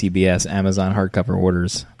all DCBS Amazon hardcover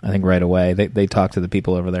orders, I think, right away. They talked to the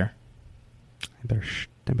people over there. They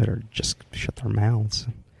better just shut their mouths.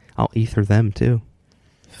 I'll ether them, too.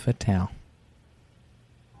 Fatale.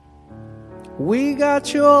 We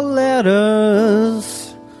got your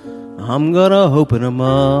letters. I'm going to open them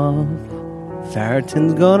up.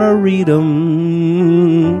 Farrington's going to read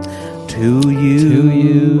them. To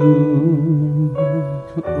you.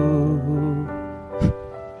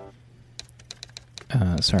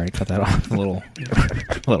 Sorry to cut that off a little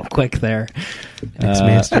quick there. It's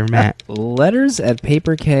Master Matt. Letters at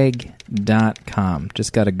paperkeg.com.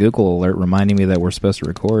 Just got a Google alert reminding me that we're supposed to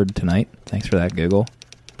record tonight. Thanks for that, Google.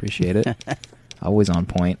 Appreciate it. Always on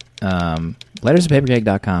point. Letters at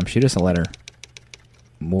paperkeg.com. Shoot us a letter.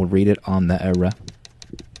 We'll read it on the era.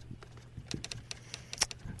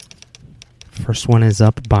 First one is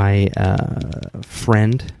up by a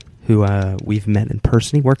friend who we've met in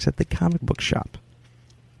person. He works at the comic book shop.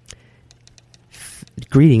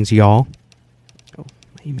 Greetings, y'all. Oh,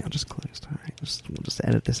 my email just closed. All right, we'll just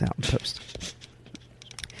edit this out and post.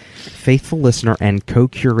 Faithful listener and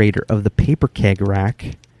co-curator of the Paper Keg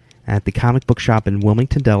Rack at the comic book shop in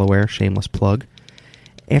Wilmington, Delaware. Shameless plug.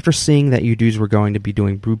 After seeing that you dudes were going to be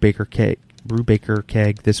doing Brubaker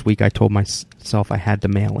Keg this week, I told myself I had to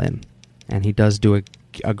mail in. And he does do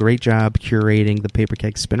a great job curating the Paper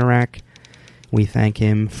Keg Spinner Rack. We thank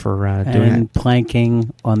him for doing that. And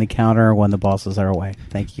planking on the counter when the bosses are away.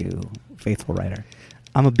 Thank you, faithful writer.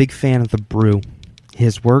 I'm a big fan of the Brew.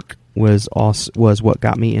 His work was what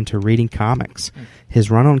got me into reading comics. His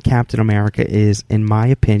run on Captain America is, in my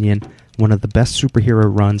opinion, one of the best superhero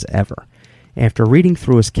runs ever. After reading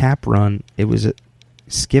through his Cap run, it was a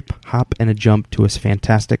skip, hop, and a jump to his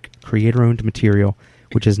fantastic creator-owned material,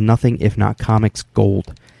 which is nothing if not comics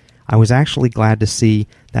gold. I was actually glad to see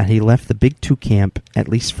that he left the Big Two camp, at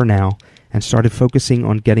least for now, and started focusing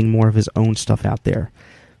on getting more of his own stuff out there.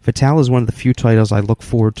 Fatale is one of the few titles I look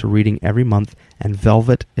forward to reading every month, and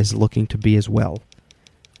Velvet is looking to be as well.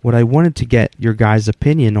 What I wanted to get your guys'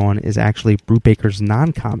 opinion on is actually Brubaker's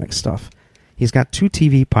non-comic stuff. He's got 2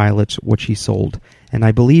 TV pilots, which he sold, and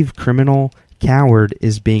I believe Criminal Coward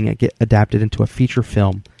is being adapted into a feature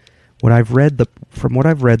film. From what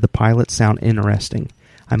I've read, the pilots sound interesting.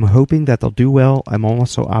 I'm hoping that they'll do well. I'm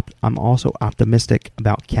also optimistic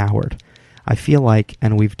about Coward. I feel like,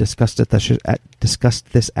 and we've discussed this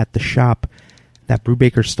at the shop, that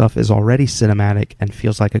Brubaker's stuff is already cinematic and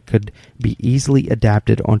feels like it could be easily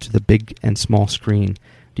adapted onto the big and small screen.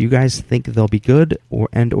 Do you guys think they'll be good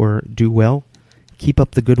or do well? Keep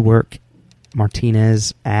up the good work.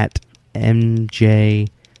 Martinez at MJ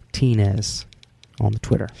Tinez on the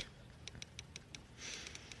Twitter.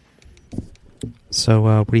 So,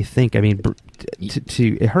 what do you think? I mean,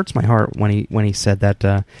 it hurts my heart when he said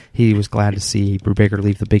that he was glad to see Brubaker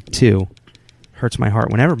leave the Big Two. Hurts my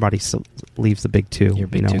heart when everybody leaves the Big Two. You're a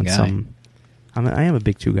Big Two guy. I am a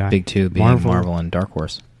Big Two guy. Big Two being Marvel and Dark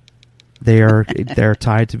Horse. They're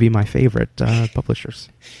tied to be my favorite publishers.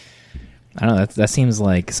 I don't know. That seems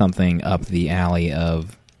like something up the alley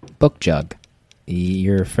of Book Jug,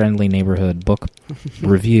 your friendly neighborhood book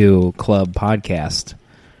review club podcast.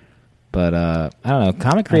 But I don't know.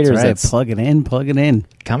 Comic creators That's right. Plug it in.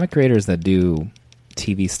 Comic creators that do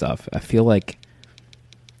TV stuff, I feel like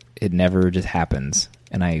it never just happens,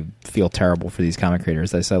 and I feel terrible for these comic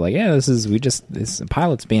creators. They say like, "Yeah, this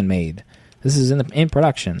pilot's being made. This is in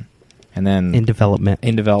production." And then in development,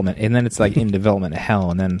 and then it's like in development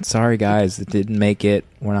hell, and then sorry guys, it didn't make it.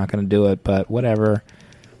 We're not going to do it, but whatever.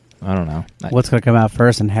 I don't know. What's going to come out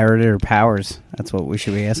first, Inherited or Powers? That's what we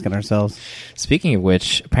should be asking ourselves. Speaking of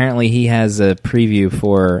which, apparently he has a preview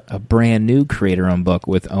for a brand new creator-owned book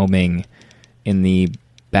with Oeming in the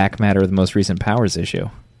back matter of the most recent Powers issue.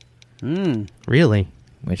 Really?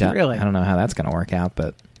 Which I don't know how that's going to work out,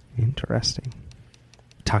 but interesting.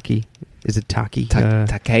 Taki, is it Taki?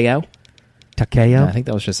 Takeo. Takeo. Yeah, I think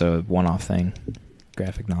that was just a one-off thing,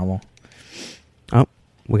 graphic novel. Oh.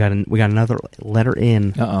 We got another letter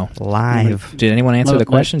in. Live. Did anyone answer the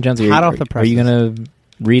question, Jones? Hot off the presses. Are you going to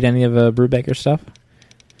read any of Brubaker's stuff?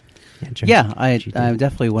 Yeah, I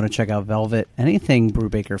definitely want to check out Velvet. Anything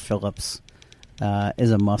Brubaker Phillips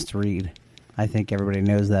is a must-read. I think everybody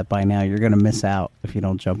knows that by now. You're going to miss out if you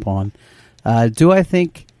don't jump on. Do I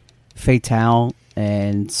think Fatale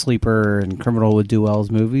and Sleeper and Criminal with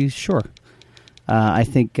Duell's movies, sure. I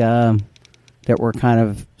think that we're kind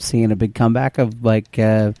of seeing a big comeback of like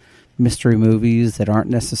mystery movies that aren't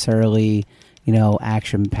necessarily,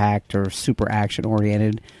 action-packed or super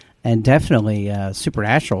action-oriented. And definitely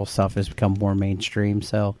supernatural stuff has become more mainstream.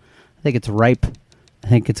 So I think it's ripe. I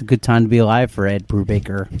think it's a good time to be alive for Ed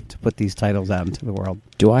Brubaker to put these titles out into the world.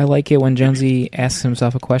 Do I like it when Jonesy asks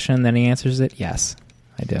himself a question and then he answers it? Yes,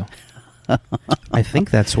 I do. I think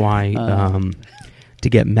that's why, to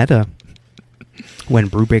get meta, when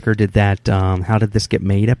Brubaker did that How Did This Get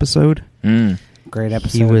Made episode, Great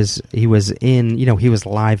episode. he was in, he was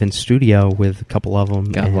live in studio with a couple of them.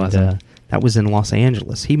 God bless him. That was in Los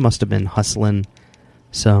Angeles. He must have been hustling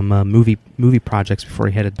some movie projects before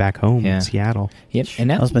he headed back home in Seattle. Yep. And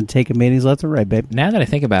now, I've been taking meetings left and right, babe. now that I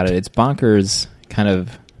think about it, it's bonkers kind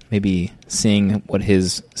of maybe seeing what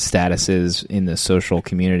his status is in the social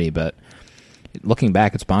community, but looking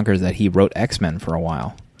back, it's bonkers that he wrote X-Men for a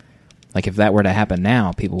while. Like, if that were to happen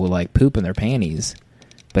now, people would, like, poop in their panties.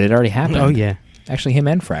 But it already happened. Oh, yeah. Actually, him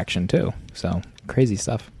and Fraction, too. So, crazy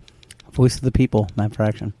stuff. Voice of the people, not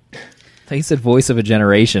Fraction. I think he said voice of a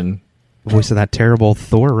generation. Voice of that terrible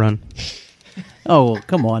Thor run. Oh, well,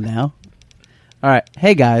 come on now. All right.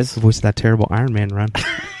 Hey, guys. Voice of that terrible Iron Man run.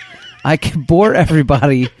 I can bore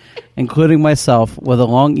everybody, including myself, with a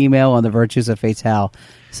long email on the virtues of Fatale.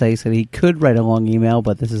 So he said he could write a long email,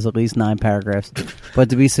 but this is at least 9 paragraphs. But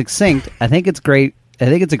to be succinct, I think it's great. I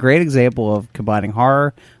think it's a great example of combining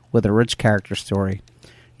horror with a rich character story.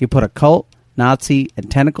 You put a cult, Nazi, and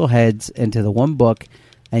tentacle heads into the one book,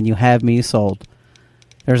 and you have me sold.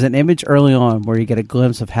 There's an image early on where you get a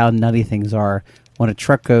glimpse of how nutty things are. When a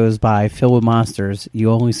truck goes by filled with monsters, you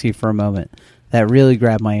only see for a moment. That really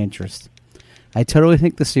grabbed my interest. I totally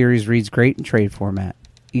think the series reads great in trade format.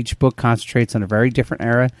 Each book concentrates on a very different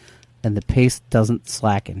era, and the pace doesn't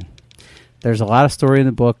slacken. There's a lot of story in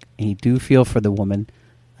the book, and you do feel for the woman,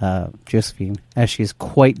 Josephine, as she is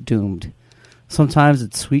quite doomed. Sometimes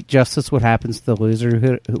it's sweet justice what happens to the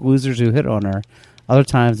losers who hit on her. Other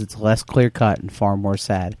times it's less clear-cut and far more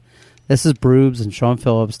sad. This is Brubes and Sean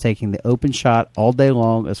Phillips taking the open shot all day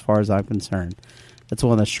long as far as I'm concerned. It's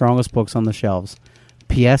one of the strongest books on the shelves.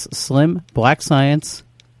 P.S. Slim, Black Science,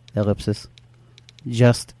 ellipsis,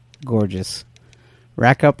 just gorgeous.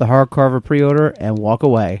 Rack up the hardcover pre-order and walk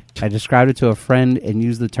away. I described it to a friend and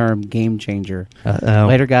used the term game changer.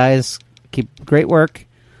 Later, guys. Keep great work.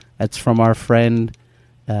 That's from our friend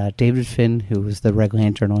David Finn, who is the Red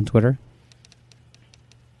Lantern on Twitter.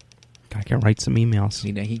 I can write some emails.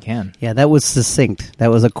 He can. Yeah, that was succinct.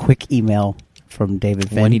 That was a quick email from David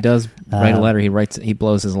Finn. When he does write a letter, he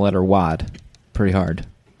blows his letter wad pretty hard.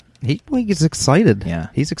 He gets excited. Yeah.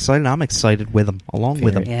 He's excited. I'm excited with him, along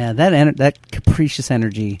with him. Yeah, that capricious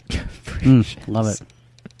energy. Love it.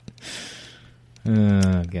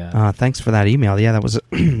 Oh, God. Thanks for that email. Yeah, that was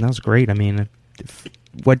that was great. I mean,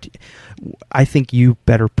 I think you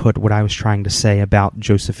better put what I was trying to say about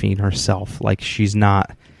Josephine herself. Like, she's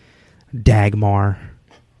not Dagmar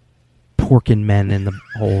porking men in the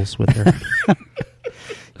holes with her.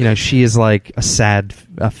 She is like a sad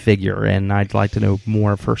figure, and I'd like to know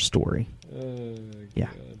more of her story. Yeah.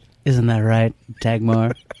 Isn't that right,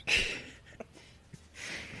 Dagmar?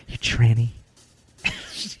 You tranny.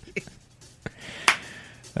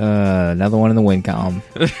 Another one in the win column.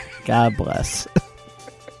 God bless.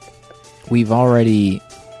 We've already...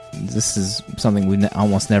 This is something we've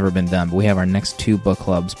almost never been done, but we have our next 2 book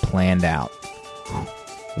clubs planned out.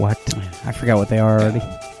 What? I forgot what they are already.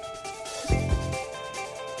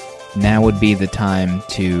 Now would be the time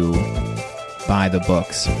to buy the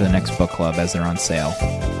books for the next book club as they're on sale.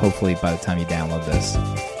 Hopefully by the time you download this.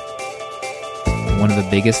 One of the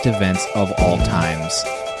biggest events of all times.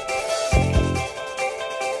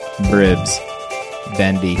 Bribs,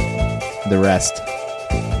 Bendy, the rest.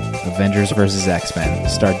 Avengers vs. X-Men.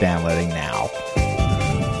 Start downloading now.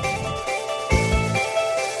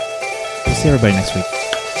 We'll see everybody next week.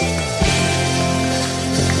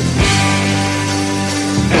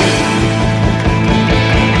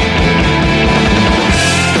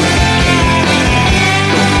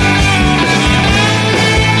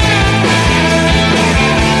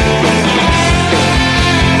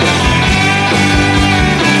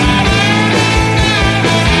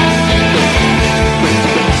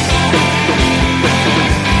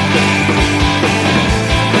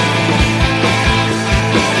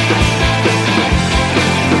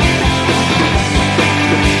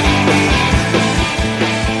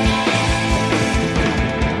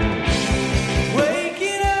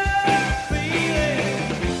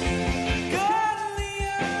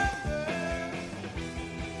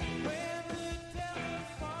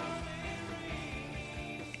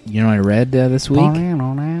 I read this week?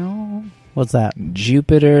 What's that?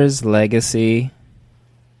 Jupiter's Legacy.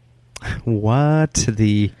 What?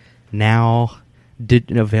 The now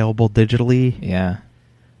available digitally? Yeah.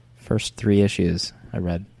 First 3 issues I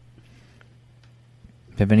read.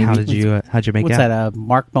 Have any How'd you make What's out? that?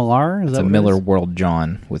 Mark Millar? Is It's that a what it Miller is? World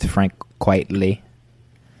John with Frank Quitely.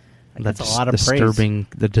 That's a lot of disturbing.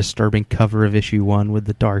 The disturbing cover of issue 1 with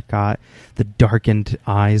the darkened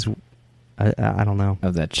eyes. I don't know.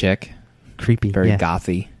 Of that chick. Creepy. Very yeah.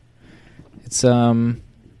 gothy. It's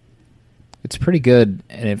pretty good,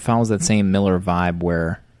 and it follows that same Miller vibe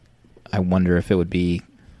where I wonder if it would be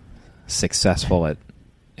successful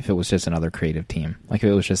if it was just another creative team. Like if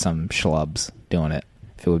it was just some schlubs doing it.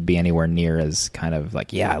 If it would be anywhere near as kind of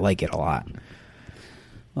like, yeah, I like it a lot.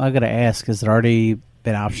 Well, I got to ask, has it already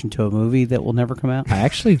been optioned to a movie that will never come out? I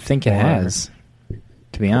actually think it has,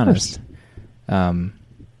 to be honest.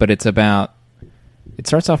 But it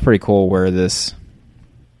starts off pretty cool where this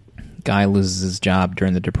guy loses his job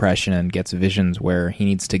during the Depression and gets visions where he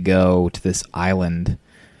needs to go to this island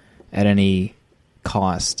at any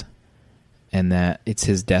cost and that it's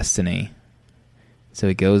his destiny. So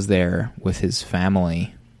he goes there with his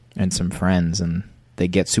family and some friends, and they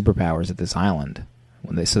get superpowers at this island.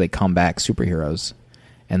 So they come back superheroes,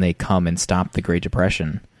 and they come and stop the Great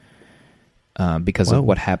Depression because of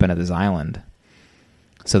what happened at this island.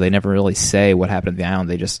 So they never really say what happened at the island.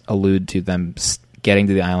 They just allude to them getting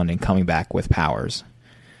to the island and coming back with powers.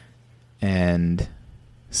 And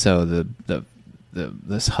so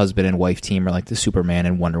this husband and wife team are like the Superman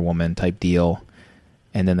and Wonder Woman type deal.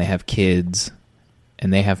 And then they have kids,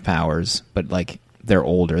 and they have powers, but like they're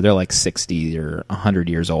older. They're like 60 or 100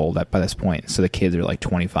 years old by this point. So the kids are like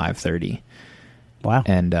 25, 30. Wow.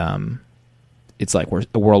 And it's like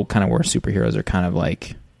a world kind of where superheroes are kind of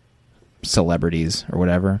like celebrities or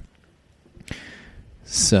whatever.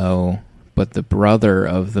 So, but the brother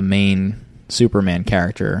of the main Superman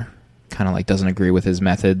character kind of like doesn't agree with his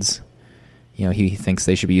methods. You know, he thinks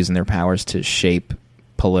they should be using their powers to shape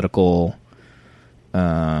political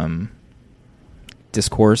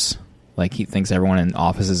discourse. Like he thinks everyone in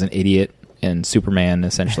office is an idiot, and Superman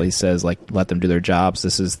essentially says like, let them do their jobs.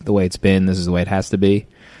 This is the way it's been. This is the way it has to be.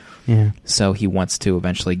 Yeah. So he wants to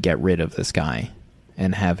eventually get rid of this guy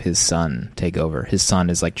and have his son take over. His son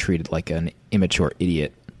is like treated like an immature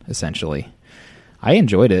idiot, essentially. I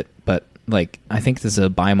enjoyed it, but like I think this is a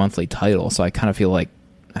bi-monthly title, so I kind of feel like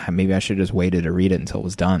maybe I should have just waited to read it until it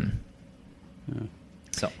was done. Yeah.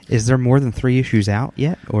 So, is there more than 3 issues out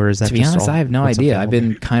yet, or is that? To be honest, I have no idea. I've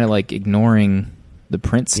been kind of like ignoring the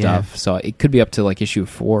print stuff, so it could be up to like issue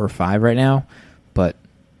 4 or 5 right now. But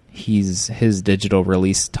his digital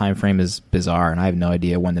release time frame is bizarre, and I have no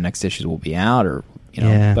idea when the next issues will be out, or you know.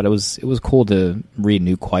 Yeah. But it was cool to read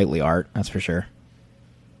new Quitely art. That's for sure.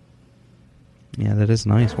 Yeah, that is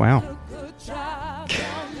nice. Wow.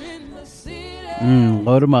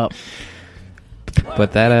 Load them up.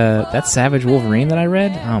 But that Savage Wolverine that I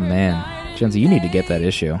read, oh man, Jonesy, you need to get that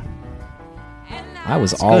issue. I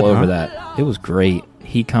was all good, over huh? that. It was great.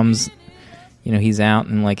 He comes, you know, he's out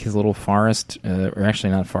in like his little forest, or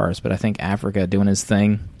actually not forest, but I think Africa, doing his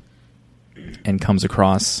thing, and comes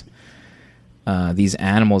across these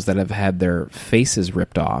animals that have had their faces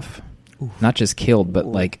ripped off, not just killed, but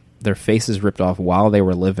like their faces ripped off while they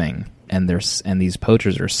were living, and these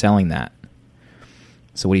poachers are selling that.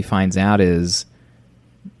 So what he finds out is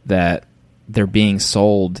that they're being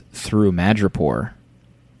sold through Madripoor,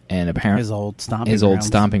 and apparently his old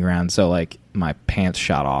stomping ground. So like my pants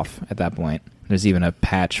shot off at that point. There's even a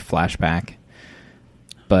patch flashback.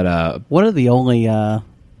 But one of the only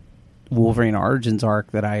Wolverine Origins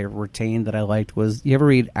arc that I retained that I liked was, you ever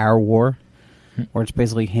read Our War, where it's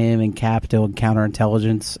basically him and Cap doing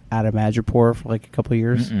counterintelligence out of Madripoor for like a couple of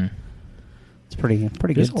years. It's pretty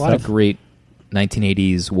good. There's a lot of great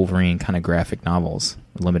 1980s Wolverine kind of graphic novels,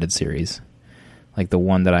 limited series. Like the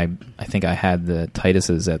one that I think I had the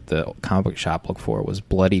Tituses at the comic book shop look for was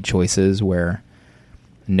Bloody Choices, where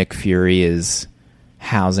Nick Fury is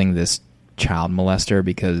housing this child molester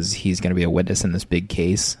because he's going to be a witness in this big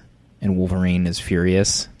case, and Wolverine is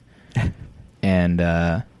furious,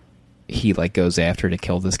 and he like goes after to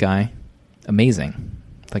kill this guy. Amazing,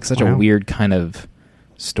 like such a weird kind of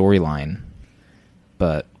storyline,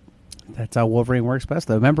 but that's how Wolverine works best,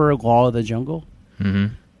 though. Remember Law of the Jungle?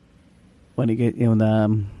 Mm-hmm. When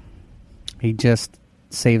he just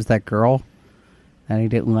saves that girl, and he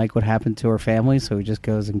didn't like what happened to her family, so he just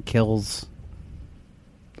goes and kills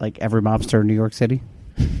like every mobster in New York City.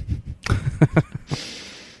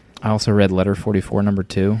 I also read Letter 44 number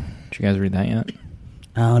 2. Did you guys read that yet?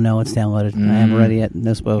 Oh no, it's downloaded. I haven't read it yet.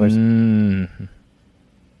 No spoilers.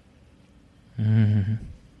 Mm-hmm.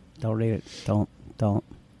 Don't read it. Don't.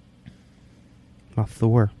 Oh,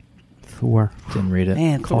 Thor. Didn't read it.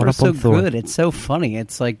 Man, Caught Thor is up so on Thor. good. It's so funny.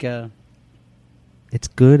 It's like It's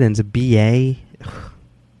good and it's a BA.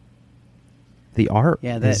 The art.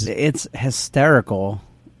 yeah, is, it's hysterical.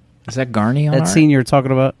 Is that Garney on That art? scene you're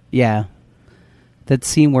talking about, yeah. That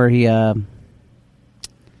scene where he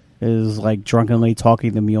is like drunkenly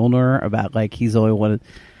talking to Mjolnir about like he's the only one.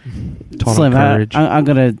 Taught him Slim, courage. I'm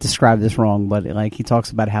gonna describe this wrong, but like he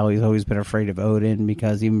talks about how he's always been afraid of Odin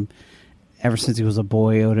because even ever since he was a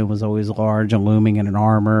boy, Odin was always large and looming in an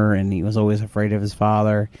armor, and he was always afraid of his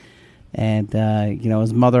father. And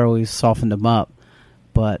his mother always softened him up,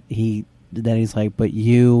 but then he's like, but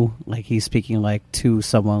you, like he's speaking like to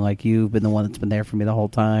someone like you've been the one that's been there for me the whole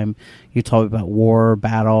time. You told me about war,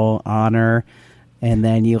 battle, honor, and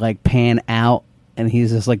then you like pan out, and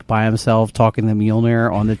he's just like by himself talking to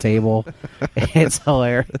Mjolnir on the table. It's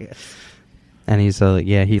hilarious. And he's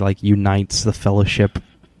he like unites the Fellowship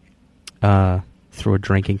through a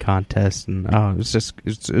drinking contest, and it was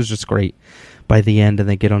just great. By the end, and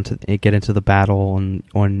they get into the battle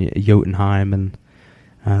on Jotunheim, and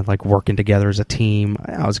like working together as a team.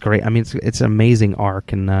 That was great. I mean, it's an amazing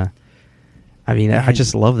arc, and I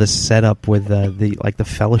just love this setup with the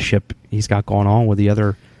Fellowship he's got going on with the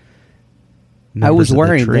other. I was members of the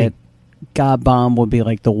worried tree. that God Bomb would be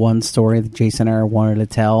like the one story that Jason Aaron wanted to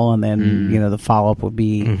tell, and then the follow up would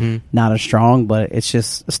be not as strong, but it's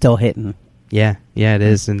just still hitting. Yeah, it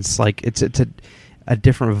is, and it's like it's a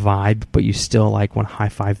different vibe, but you still like want to high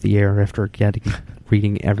five the air after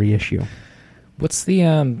reading every issue. What's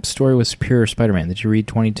the story with Superior Spider-Man? Did you read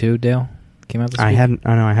 22, Dale? Came out this week? I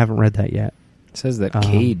haven't read that yet. It says that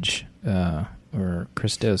Cage or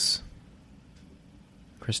Christos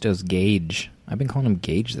Gage. I've been calling him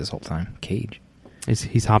Gage this whole time. Cage.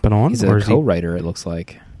 He's hopping on. He's or a is he- co-writer. It looks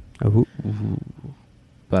like. Oh,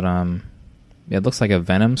 But it looks like a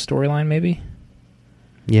Venom storyline, maybe.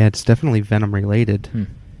 yeah, it's definitely Venom related.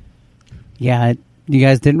 Yeah, you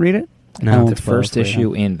guys didn't read it? No. I won't The spoil it first for you.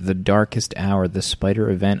 issue in The Darkest Hour, the Spider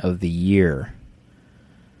event of the year.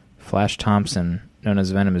 Flash Thompson, known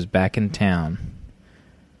as Venom, is back in town.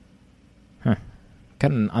 Huh.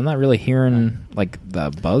 I'm not really hearing like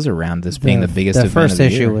the buzz around this being the biggest event first of the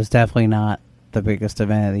issue year. was definitely not the biggest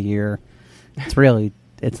event of the year.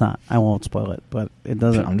 It's not. I won't spoil it, but it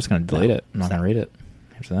doesn't. I'm just going to delete it. I'm not going to read it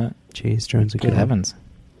after that. Jeez, Jonesy. Good heavens.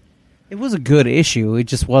 It was a good issue. It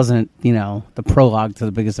just wasn't, the prologue to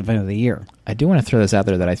the biggest event of the year. I do want to throw this out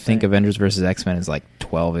there that I think Avengers vs. X-Men is like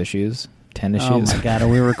 12 issues, 10 issues. Oh my god, are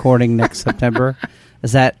we recording next September?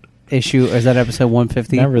 Is that episode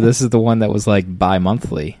 150? Remember, this is the one that was like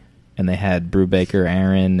bi-monthly, and they had Brubaker,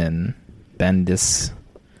 Aaron, and Bendis,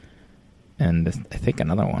 and I think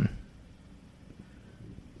another one.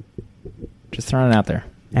 Just throwing it out there.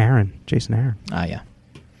 Jason Aaron. Ah, yeah.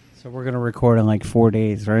 So we're going to record in like 4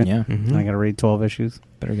 days, right? Yeah. And I got to read 12 issues.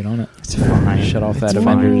 Better get on it. It's fine. Shut off that It's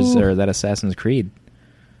Avengers fine. or that Assassin's Creed.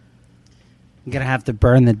 I'm going to have to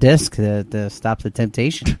burn the disc to stop the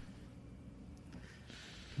temptation.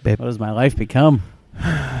 Babe. What does my life become?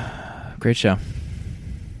 Great show.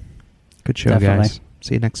 Good show, Definitely. guys.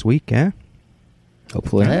 See you next week, yeah?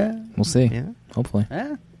 Hopefully. Yeah. We'll see. Yeah. Hopefully.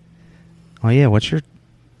 Oh, yeah, what's your...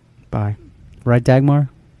 Bye. Right, Dagmar?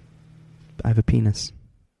 I have a penis.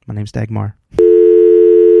 My name's Dagmar.